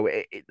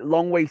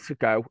 long way to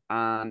go.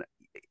 And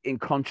in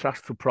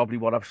contrast to probably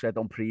what I've said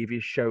on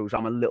previous shows,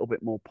 I'm a little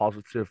bit more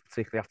positive,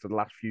 particularly after the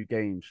last few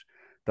games,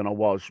 than I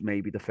was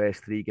maybe the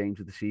first 3 games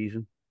of the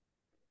season.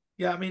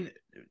 Yeah, I mean,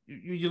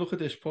 you look at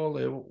this, Paul,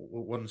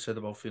 what one said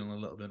about feeling a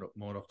little bit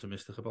more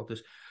optimistic about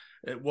this.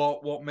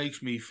 What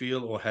makes me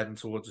feel, or heading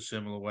towards a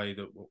similar way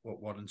that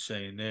what I'm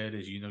saying there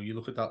is, you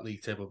look at that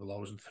league table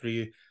below us, and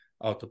 3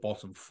 out the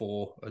bottom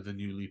 4 are the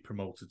newly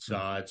promoted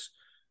sides.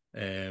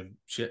 I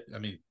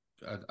mean,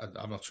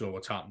 I'm not sure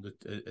what's happened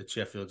at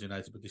Sheffield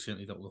United, but they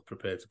certainly don't look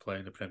prepared to play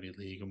in the Premier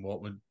League. And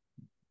what we're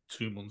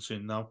 2 months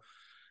in now,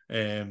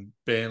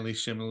 Burnley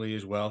similarly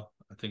as well.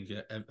 I think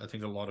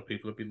a lot of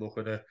people would be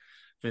looking at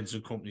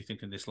Vincent Kompany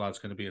thinking this lad's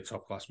going to be a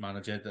top class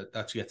manager.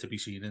 That's yet to be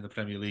seen in the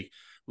Premier League.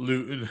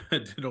 Luton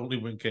did only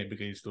win came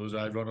against us,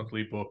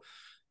 ironically, but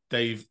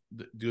the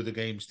other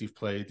games they've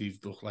played, they've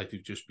looked like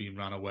they've just been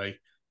ran away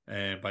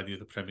by the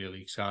other Premier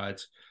League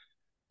sides.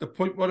 The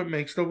point what it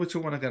makes, though, which I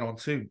want to get on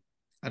to,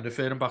 and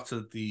referring back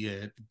to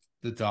the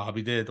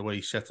derby there, the way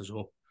he set us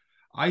up,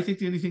 I think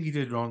the only thing he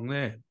did wrong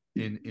there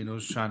in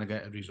us trying to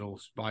get a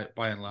result by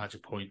and large a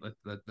point,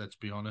 let's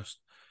be honest,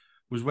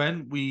 was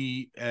when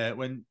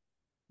when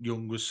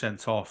Young was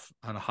sent off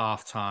and at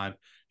half time,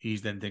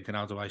 he's then thinking,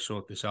 how do I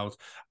sort this out?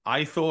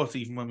 I thought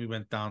even when we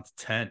went down to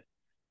 10,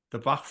 the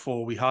back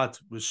 4 we had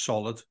was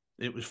solid.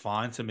 It was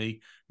fine to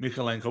me.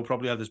 Mykolenko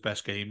probably had his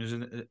best game as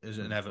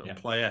an Everton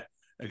player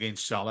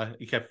against Salah.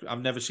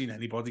 I've never seen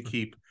anybody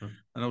keep.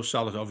 I know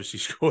Salah obviously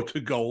scored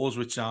the goals,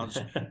 which sounds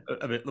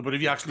a bit, but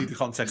if you actually the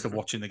context of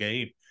watching the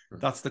game,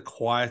 that's the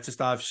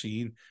quietest I've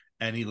seen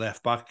any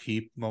left back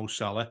keep Mo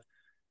Salah.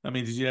 I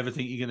mean, did you ever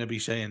think you're going to be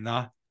saying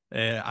that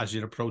as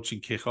you're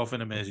approaching kickoff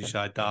in a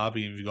Merseyside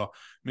derby? And you've got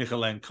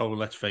Mykolenko,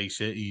 let's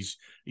face it, he's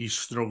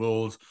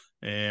struggled.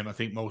 I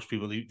think most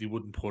people they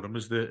wouldn't put him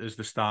as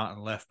the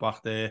starting left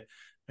back there.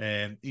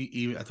 I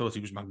thought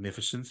he was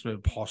magnificent,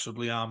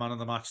 possibly our man of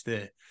the match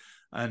there.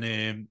 And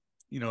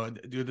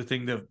the other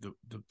thing that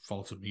the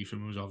fault of me from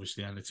him was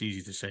obviously, and it's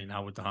easy to say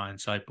now with the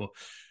hindsight, but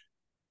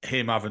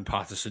him having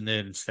Patterson there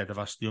instead of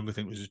Ashley Young, I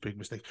think was his big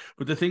mistake.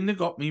 But the thing that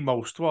got me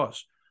most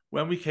was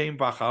when we came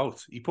back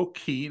out, he put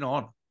Keane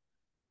on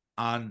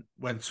and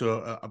went to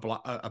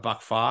a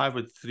back 5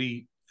 with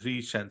three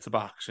centre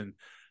backs. And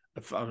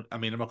I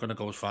mean, I'm not going to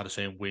go as far as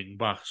saying wing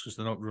backs because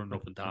they're not running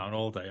up and down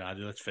all day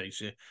either, let's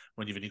face it,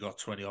 when you've only got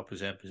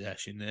 20%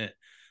 possession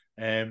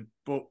there.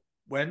 But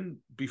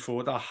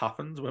before that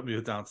happened, when we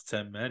were down to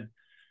 10 men,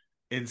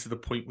 into the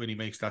point when he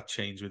makes that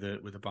change with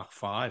a back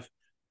 5,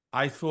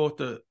 I thought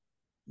that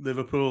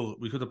Liverpool,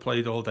 we could have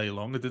played all day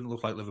long. It didn't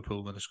look like Liverpool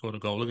were going to score a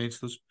goal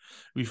against us.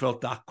 We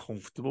felt that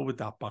comfortable with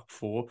that back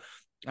 4.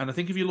 And I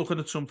think if you're looking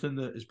at something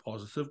that is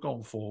positive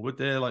going forward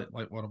there, like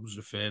what I was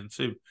referring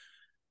to,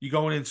 you're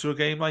going into a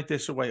game like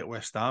this away at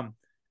West Ham,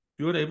 if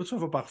you were able to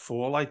have a back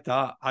 4 like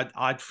that,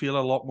 I'd feel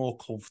a lot more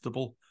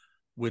comfortable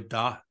with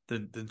that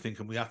than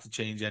thinking we have to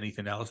change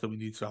anything else, that we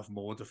need to have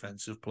more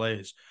defensive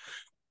players.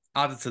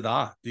 Added to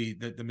that, the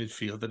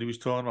midfield that he was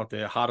talking about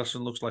there,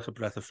 Harrison looks like a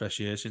breath of fresh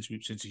air since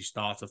he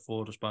started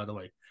for us, by the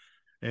way.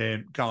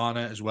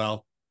 Garner as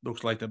well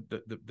looks like the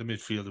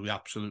midfielder we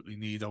absolutely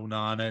need.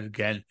 Onana,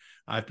 again,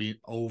 I've been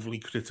overly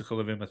critical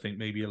of him. I think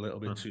maybe a little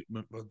bit too,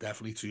 well,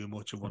 definitely too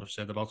much of what I've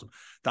said about him.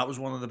 That was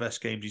one of the best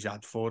games he's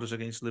had for us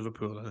against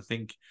Liverpool, and I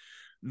think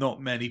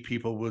not many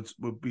people would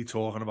be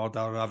talking about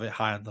that or have it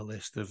high on the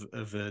list of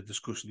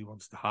discussion he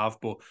wants to have.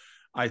 But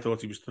I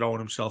thought he was throwing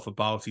himself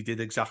about. He did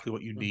exactly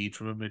what you need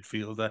from a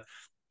midfielder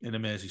in a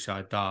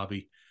Merseyside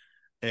derby.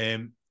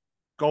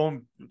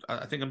 going.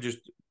 I think I'm just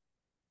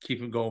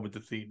keeping going with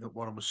the theme that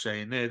what I was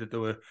saying there. That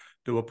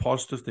there were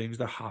positive things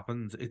that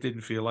happened. It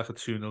didn't feel like a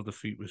 2-0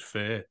 defeat was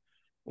fair,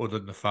 other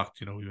than the fact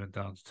we went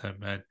down to 10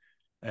 men.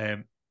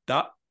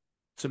 That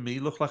to me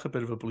looked like a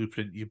bit of a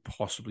blueprint you'd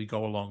possibly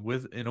go along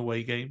with in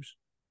away games.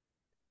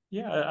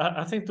 Yeah,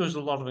 I think there was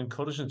a lot of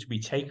encouragement to be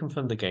taken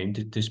from the game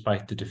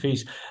despite the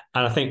defeat.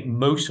 And I think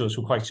most of us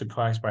were quite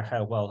surprised by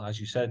how well, as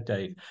you said,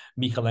 Dave,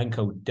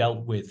 Mykolenko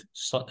dealt with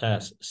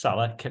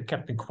Salah,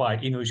 kept him quiet.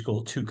 He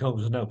scored 2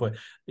 goals, but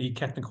he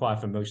kept him quiet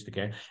for most of the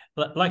game.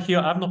 Like you,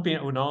 I've not been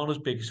Onana's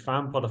biggest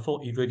fan, but I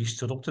thought he really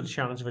stood up to the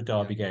challenge of a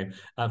derby game.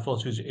 I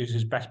thought it was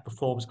his best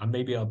performance and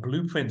maybe a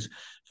blueprint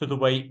for the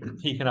way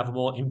he can have a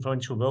more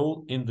influential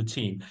role in the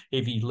team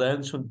if he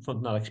learns from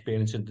that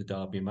experience in the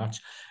derby match.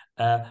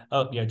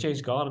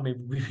 James Garner. I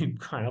mean, we've been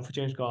crying out for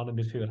James Garner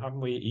midfield,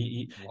 haven't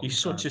we? He's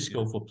such a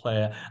skillful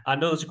player. I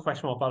know there's a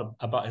question about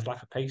his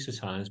lack of pace at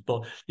times,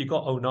 but you've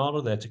got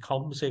Onana there to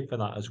compensate for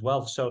that as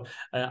well. So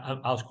I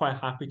was quite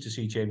happy to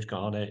see James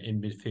Garner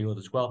in midfield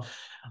as well.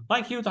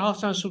 Like you, the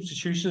half-time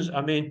substitutions.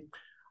 I mean,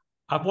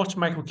 I've watched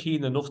Michael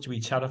Keane enough to be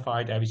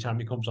terrified every time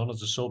he comes on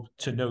as a sub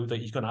to know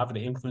that he's going to have an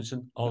influence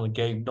on the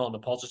game, not in a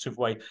positive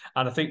way.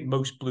 And I think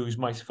most Blues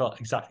might have felt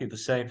exactly the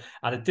same.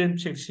 And I didn't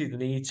particularly see the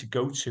need to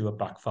go to a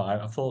back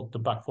five. I thought the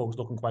back four was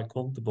looking quite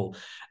comfortable.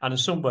 And in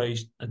some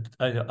ways,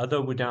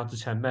 although we're down to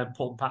 10 men,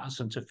 putting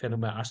Patterson to fill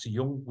in where Ashley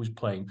Young was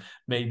playing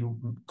maybe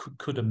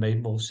could have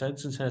made more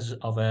sense in terms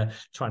of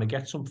trying to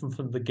get something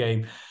from the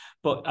game.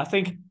 But I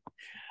think...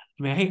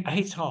 I mean, I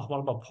hate to talk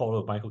about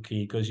Paulo Michael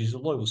Keane because he's a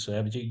loyal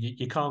servant.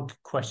 You can't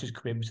question his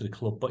commitment to the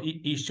club, but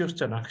he's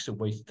just an accident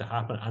waiting to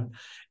happen. And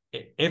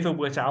if it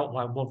were to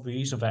outline one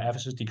reason for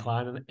Everton's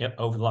decline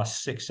over the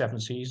last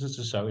 6-7 seasons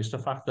or so, it's the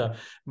fact that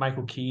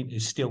Michael Keane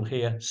is still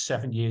here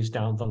 7 years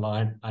down the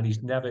line, and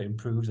he's never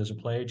improved as a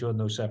player during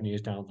those 7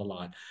 years down the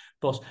line.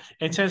 But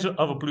in terms of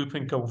a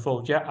blueprint going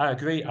forward, yeah, I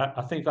agree.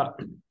 I think that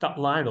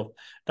lineup,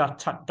 that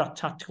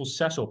tactical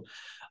setup,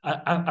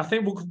 I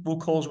think we'll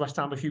cause West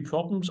Ham a few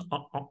problems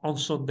on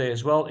Sunday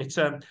as well. It's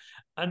and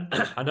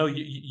I know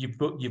you've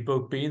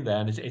both been there,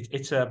 and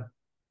it's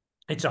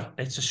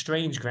a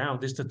strange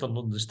ground, isn't it, the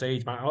London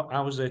Stage? I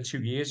was there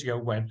 2 years ago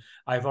when,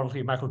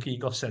 ironically, Michael Keane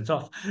got sent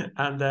off,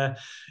 and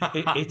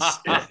it's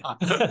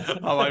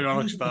how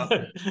ironic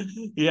that.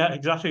 Yeah,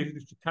 exactly.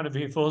 It kind of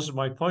reinforces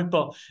my point,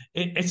 but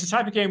it's the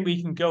type of game where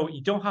you can go.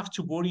 You don't have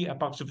to worry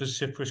about a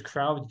vociferous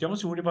crowd. You don't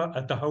have to worry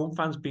about the home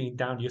fans being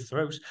down your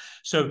throat.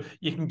 So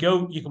you can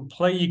go, you can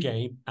play your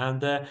game,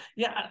 and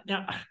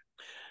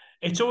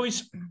it's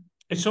always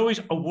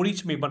a worry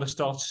to me when I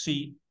start to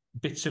see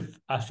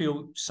I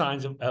feel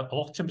signs of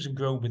optimism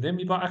growing within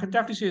me, but I can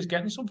definitely see us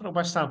getting something at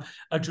West Ham.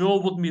 A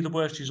draw wouldn't be the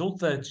worst result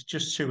there,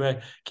 just to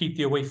keep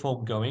the away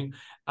form going.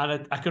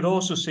 And I could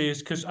also see us,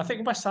 because I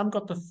think West Ham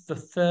got the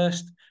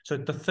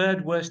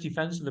third worst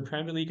defence in the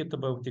Premier League at the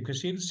moment. They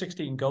conceded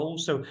 16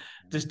 goals, so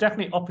there's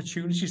definitely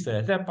opportunities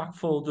there. Their back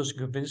four doesn't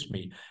convince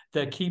me.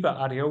 Their keeper,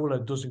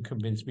 Areola, doesn't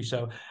convince me.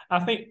 So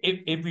I think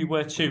if we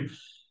were to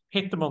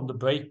hit them on the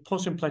break,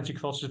 put in plenty of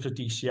crosses for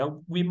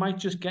DCL, we might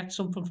just get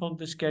something from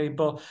this game.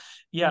 But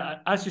yeah,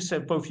 as you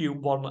said, both you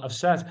and Warren have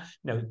said,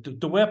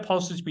 there were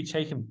positives to be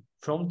taken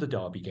from the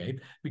Derby game.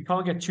 We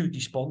can't get too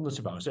despondent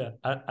about it.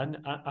 And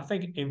I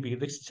think in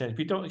realistic terms,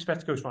 we don't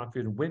expect to go to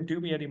Anfield and win, do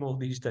we, anymore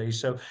these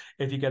days? So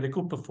if you get a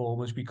good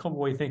performance, we come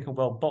away thinking,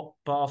 well,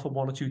 bar for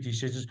one or two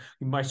decisions,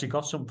 we might have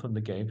got something from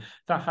the game.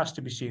 That has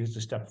to be seen as a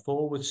step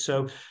forward.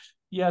 So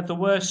yeah, there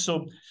were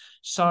some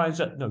signs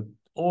that,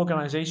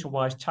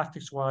 organisation-wise,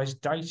 tactics-wise,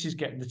 Dyche is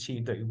getting the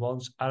team that he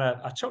wants. And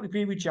I totally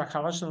agree with Jack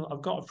Harrison.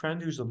 I've got a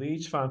friend who's a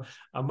Leeds fan,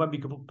 and when we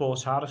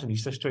bought Harrison, he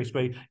said straight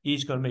away,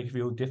 he's going to make a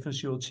real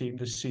difference to your team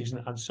this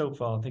season. And so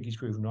far, I think he's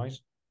proven right.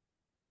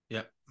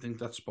 Yeah, I think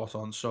that's spot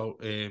on. So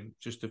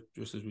just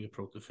as we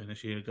approach the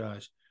finish here,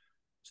 guys,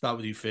 start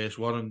with you first.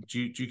 Warren,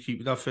 do you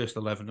keep that first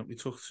 11 that we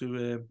took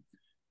to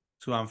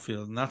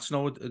Anfield? And that's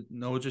Noah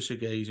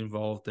Jessegay is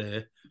involved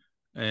there.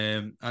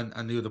 And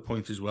the other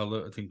point as well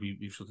that I think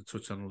we've sort of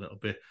touched on a little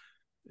bit,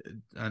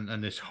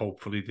 and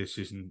hopefully this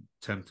isn't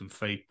tempting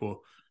fate, but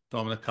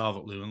Dominic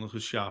Calvert-Lewin looks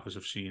as sharp as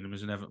I've seen him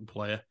as an Everton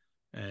player.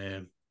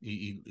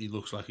 He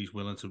looks like he's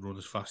willing to run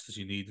as fast as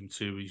you need him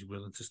to. He's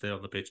willing to stay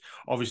on the pitch.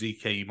 Obviously, he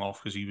came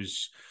off because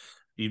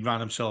he ran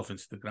himself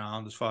into the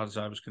ground as far as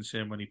I was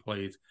concerned when he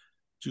played.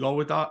 Do you go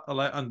with that?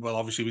 And well,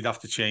 obviously we'd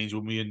have to change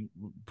when we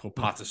put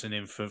Patterson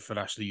in for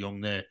Ashley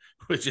Young there,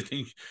 which I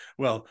think,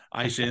 well,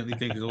 I certainly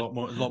think is a lot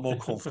more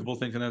comfortable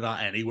thinking of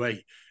that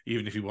anyway,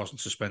 even if he wasn't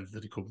suspended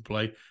that he couldn't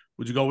play.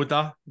 Would you go with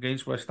that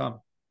against West Ham?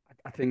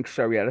 I think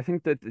so, yeah. I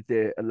think that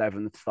the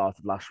 11 that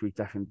started last week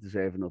definitely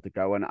deserve another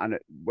go. And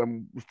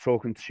when we was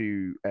talking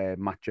to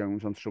Matt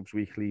Jones on Subs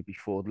Weekly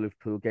before the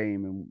Liverpool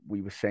game, and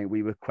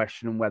we were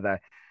questioning whether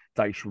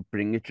Dyche would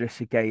bring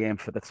Idrissa Gueye in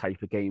for the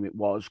type of game it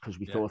was, because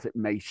we thought it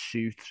may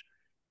suit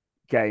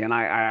Gueye. And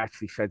I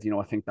actually said,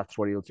 I think that's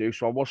what he'll do.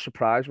 So I was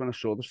surprised when I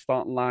saw the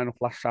starting lineup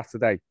last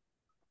Saturday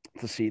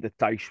to see that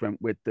Dyche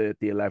went with the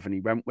 11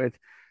 he went with.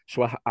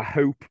 So I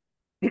hope,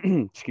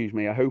 excuse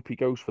me, I hope he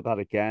goes for that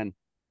again.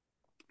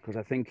 because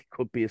I think it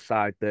could be a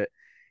side that,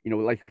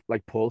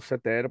 like Paul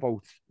said there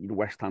about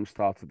West Ham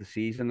start of the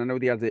season. I know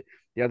they had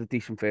a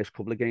decent first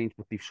couple of games,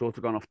 but they've sort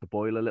of gone off the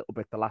boil a little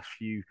bit the last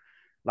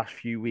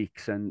few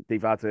weeks, and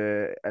they've had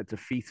a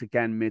defeat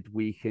again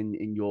midweek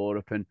in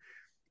Europe. And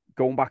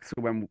going back to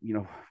when,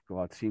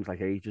 God, it seems like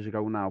ages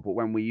ago now, but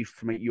when we used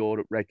to make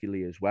Europe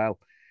regularly as well,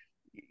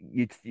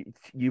 you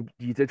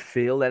did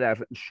feel that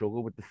Everton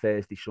struggle with the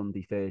Thursday,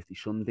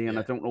 Sunday, and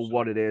I don't know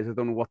what it is. I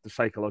don't know what the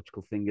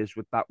psychological thing is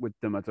with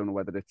them. I don't know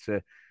whether it's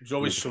was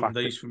always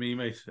Sundays for me,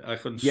 mate. I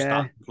couldn't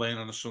stand playing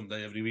on a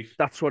Sunday every week.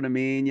 That's what I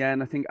mean, yeah.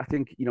 And I think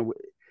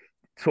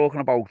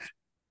talking about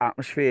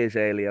atmospheres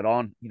earlier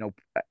on,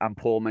 and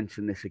Paul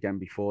mentioned this again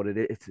before.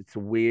 It's a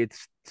weird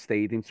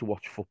stadium to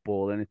watch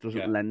football, and it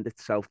doesn't lend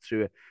itself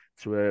to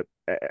a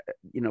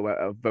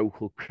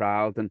vocal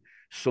crowd. And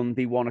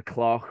Sunday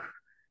 1:00.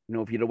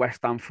 If you're a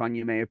West Ham fan,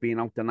 you may have been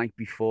out the night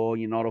before.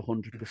 You're not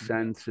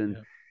 100%, and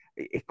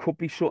it could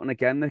be something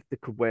again that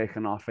could work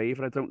in our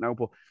favour. I don't know,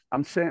 but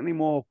I'm certainly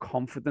more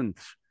confident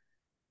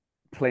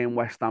playing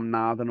West Ham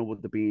now than I would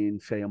have been,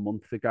 say, a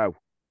month ago.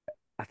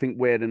 I think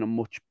we're in a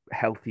much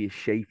healthier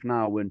shape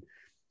now, and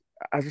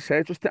as I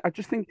say, I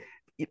just think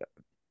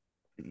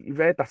you've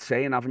heard that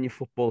saying, having your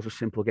football's a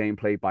simple game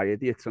played by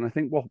idiots, and I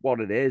think what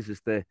it is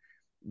that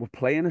we're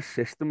playing a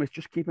system. It's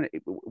just keeping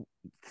it.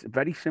 It's a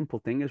very simple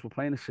thing. Is we're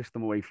playing a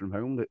system away from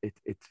home that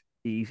it's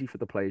easy for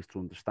the players to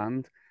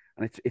understand,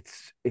 and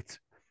it's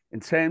in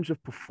terms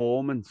of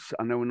performance.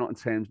 I know not in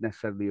terms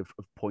necessarily of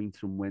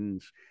points and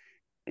wins.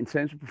 In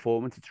terms of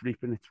performance, it's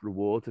reaping its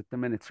rewards at the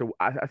minute. So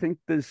I think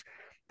there's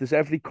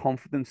every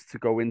confidence to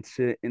go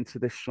into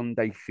this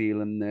Sunday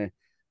feeling that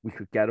we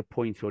could get a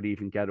point or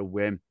even get a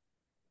win.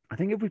 I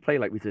think if we play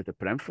like we did at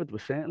Brentford, we're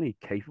certainly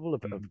capable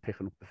of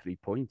picking up the 3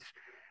 points.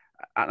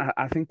 And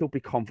I think there'll be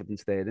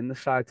confidence there in the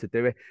side to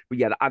do it. But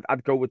yeah,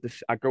 I'd go with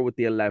this. I'd go with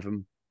the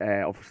 11.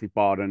 Obviously,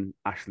 barring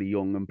Ashley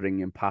Young and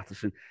bringing in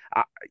Patterson.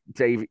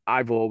 Dave,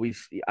 I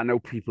know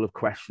people have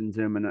questioned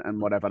him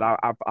and whatever.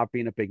 I've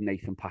been a big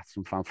Nathan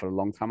Patterson fan for a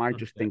long time. I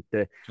just think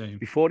that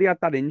before he had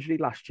that injury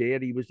last year,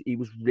 he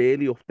was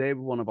really up there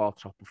with one of our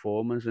top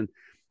performers. And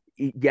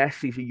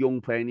yes, he's a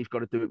young player and he's got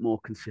to do it more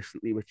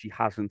consistently, which he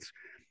hasn't.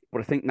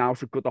 But I think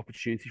now's a good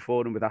opportunity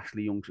for him with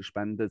Ashley Young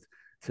suspended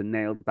to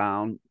nail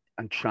down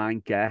and try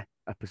and get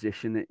a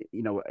position,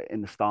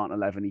 in the starting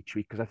 11 each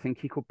week, because I think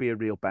he could be a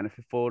real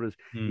benefit for us.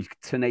 He's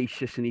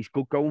tenacious and he's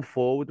good going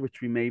forward,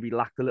 which we maybe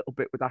lacked a little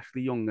bit with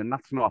Ashley Young, and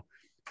that's not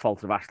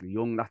fault of Ashley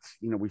Young. That's,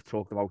 we've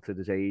talked about it,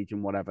 his age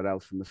and whatever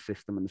else, and the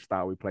system and the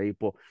style we play.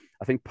 But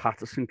I think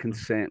Patterson can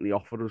certainly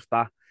offer us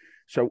that.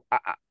 So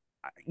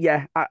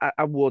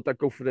I would. I'd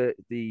go for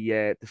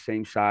the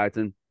same side,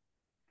 and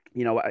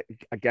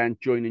again,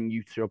 joining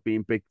you two of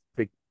being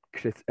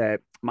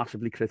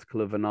massively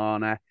critical of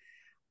Onana.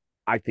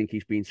 I think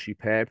he's been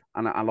superb,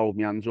 and I'll hold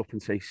my hands up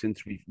and say,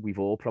 since we've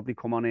all probably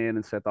come on here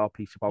and said our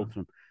piece about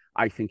him,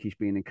 I think he's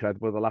been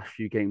incredible the last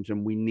few games,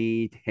 and we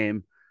need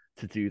him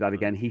to do that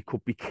again. He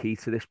could be key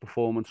to this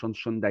performance on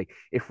Sunday.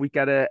 If we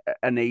get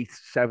an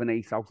 7,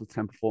 8 out of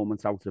 10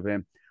 performance out of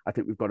him, I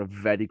think we've got a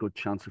very good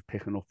chance of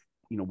picking up,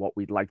 what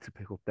we'd like to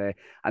pick up there.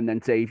 And then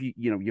Dave,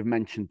 you've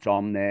mentioned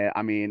Dom there.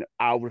 I mean,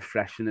 how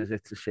refreshing is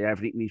it to see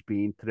everything he's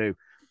been through,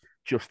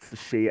 just to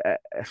see a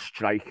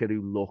striker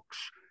who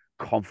looks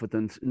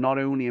confident, not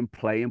only in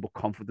playing, but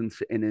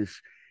confidence in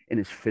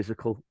his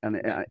physical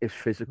and his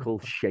physical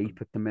shape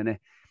at the minute.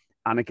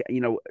 And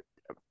again,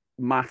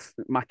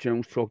 Matt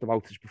Jones talked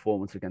about his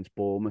performance against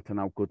Bournemouth and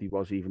how good he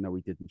was, even though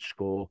he didn't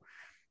score.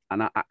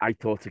 And I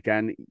thought,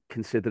 again,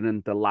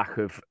 considering the lack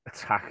of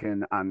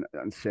attacking and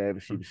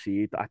service he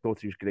received, I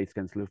thought he was great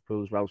against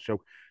Liverpool as well.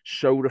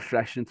 So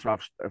refreshing to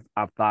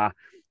have that.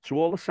 So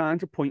all the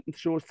signs are pointing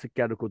to us to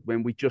get a good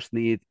win. We just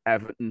need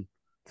Everton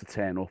to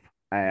turn up.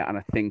 And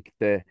I think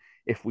that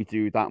if we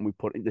do that and we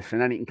put in this,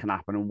 and anything can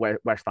happen. And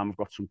West Ham have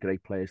got some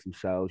great players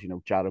themselves,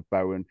 Jared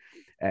Bowen,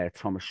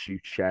 Thomas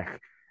Souček,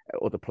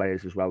 other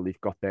players as well. They've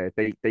got there.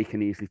 They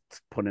can easily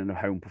put in a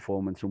home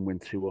performance and win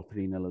 2 or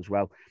 3-0 as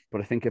well.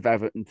 But I think if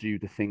Everton do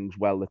the things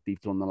well that they've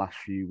done the last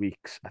few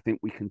weeks, I think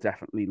we can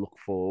definitely look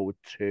forward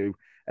to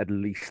at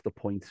least a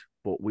point.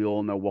 But we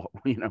all know what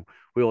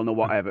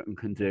Everton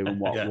can do and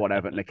what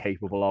Everton are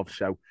capable of.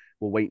 So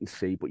we'll wait and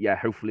see. But yeah,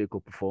 hopefully a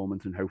good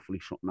performance and hopefully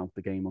something out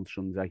the game on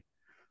Sunday.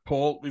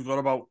 Paul, we've got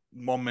about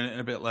 1 minute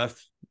and a bit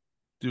left.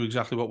 Do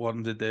exactly what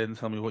Warren did there and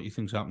tell me what you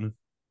think's happening.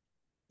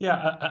 Yeah,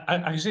 I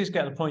can see it's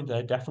getting the point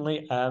there,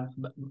 definitely. It's going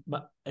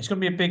to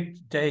be a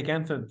big day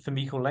again for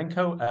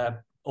Mykolenko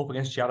up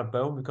against Jared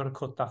Bowen. We've got to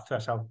cut that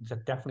threat out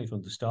definitely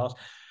from the start.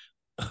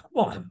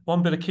 Well,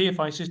 one bit of key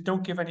advice is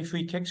don't give any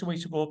free kicks away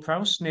to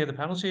Ward-Prowse near the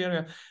penalty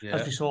area,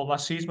 as we saw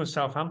last season with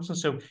Southampton.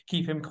 So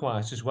keep him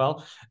quiet as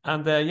well.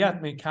 And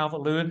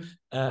Calvert-Lewin,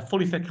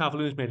 fully fit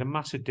Calvert-Lewin's made a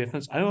massive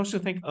difference. I also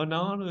think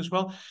Onana as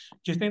well.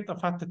 Do you think the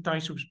fact that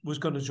Dyche was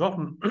going to drop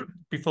him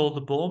before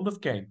the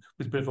Bournemouth game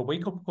was a bit of a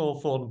wake-up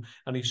call for him,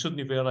 and he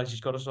suddenly realised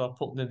he's got to start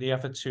putting in the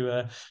effort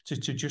to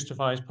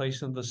justify his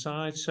place on the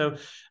side. So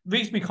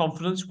makes me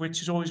confidence,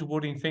 which is always a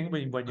worrying thing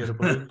when you're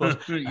above.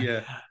 But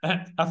yeah,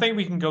 I think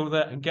we can go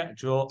there and get a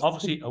draw.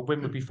 Obviously, a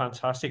win would be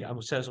fantastic, and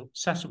would set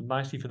up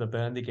nicely for the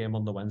Burnley game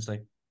on the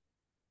Wednesday.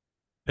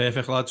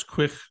 Perfect, lads.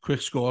 Quick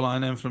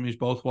scoreline then from you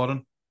both,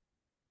 Warren.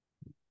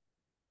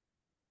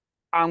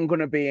 I'm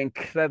going to be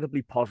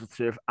incredibly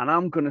positive, and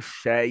I'm going to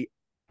say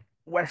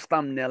West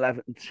Ham 0,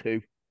 Everton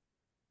 2.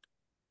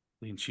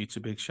 Clean sheet's a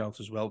big shout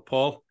as well.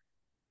 Paul?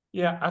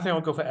 Yeah, I think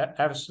I'll go for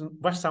Everton.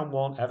 West Ham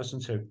 1,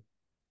 Everton 2.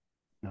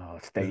 No,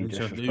 it's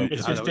dangerous.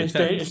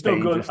 It's no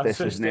good.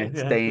 This, isn't it?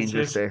 It's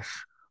dangerous, this.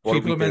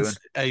 People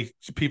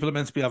are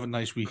meant to be having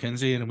nice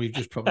weekends here, and we've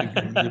just probably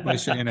given by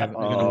saying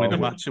Everton are going to win a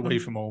match away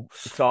from home.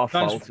 It's our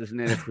fault, isn't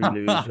it, if we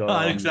lose?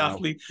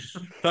 Exactly.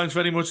 No. Thanks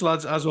very much,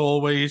 lads. As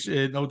always,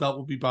 no doubt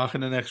we'll be back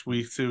in the next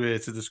week to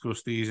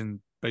discuss these and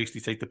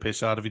basically take the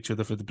piss out of each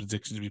other for the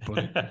predictions we put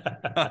in.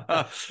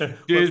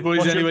 Cheers,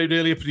 boys. Anyway,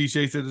 really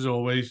appreciate it as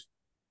always.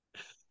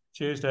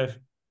 Cheers, Dave.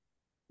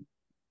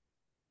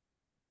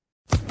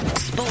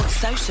 Sports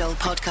Social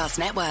Podcast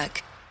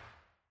Network.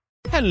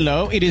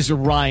 Hello, it is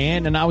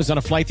Ryan, and I was on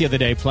a flight the other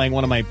day playing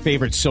one of my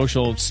favorite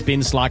social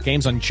spin slot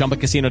games on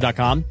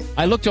ChumbaCasino.com.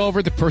 I looked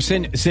over the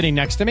person sitting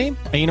next to me,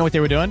 and you know what they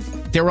were doing?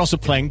 They were also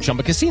playing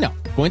Chumba Casino.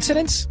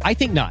 Coincidence? I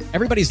think not.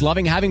 Everybody's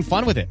loving having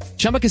fun with it.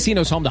 Chumba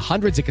Casino is home to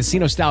hundreds of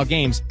casino-style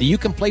games that you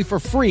can play for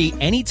free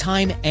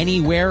anytime,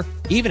 anywhere,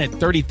 even at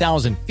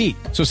 30,000 feet.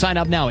 So sign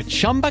up now at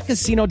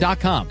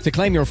ChumbaCasino.com to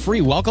claim your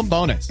free welcome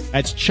bonus.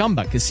 That's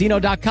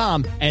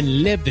ChumbaCasino.com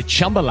and live the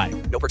Chumba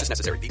life. No purchase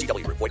necessary.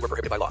 VGW. Void where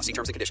prohibited by law. See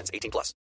terms and conditions. 18+.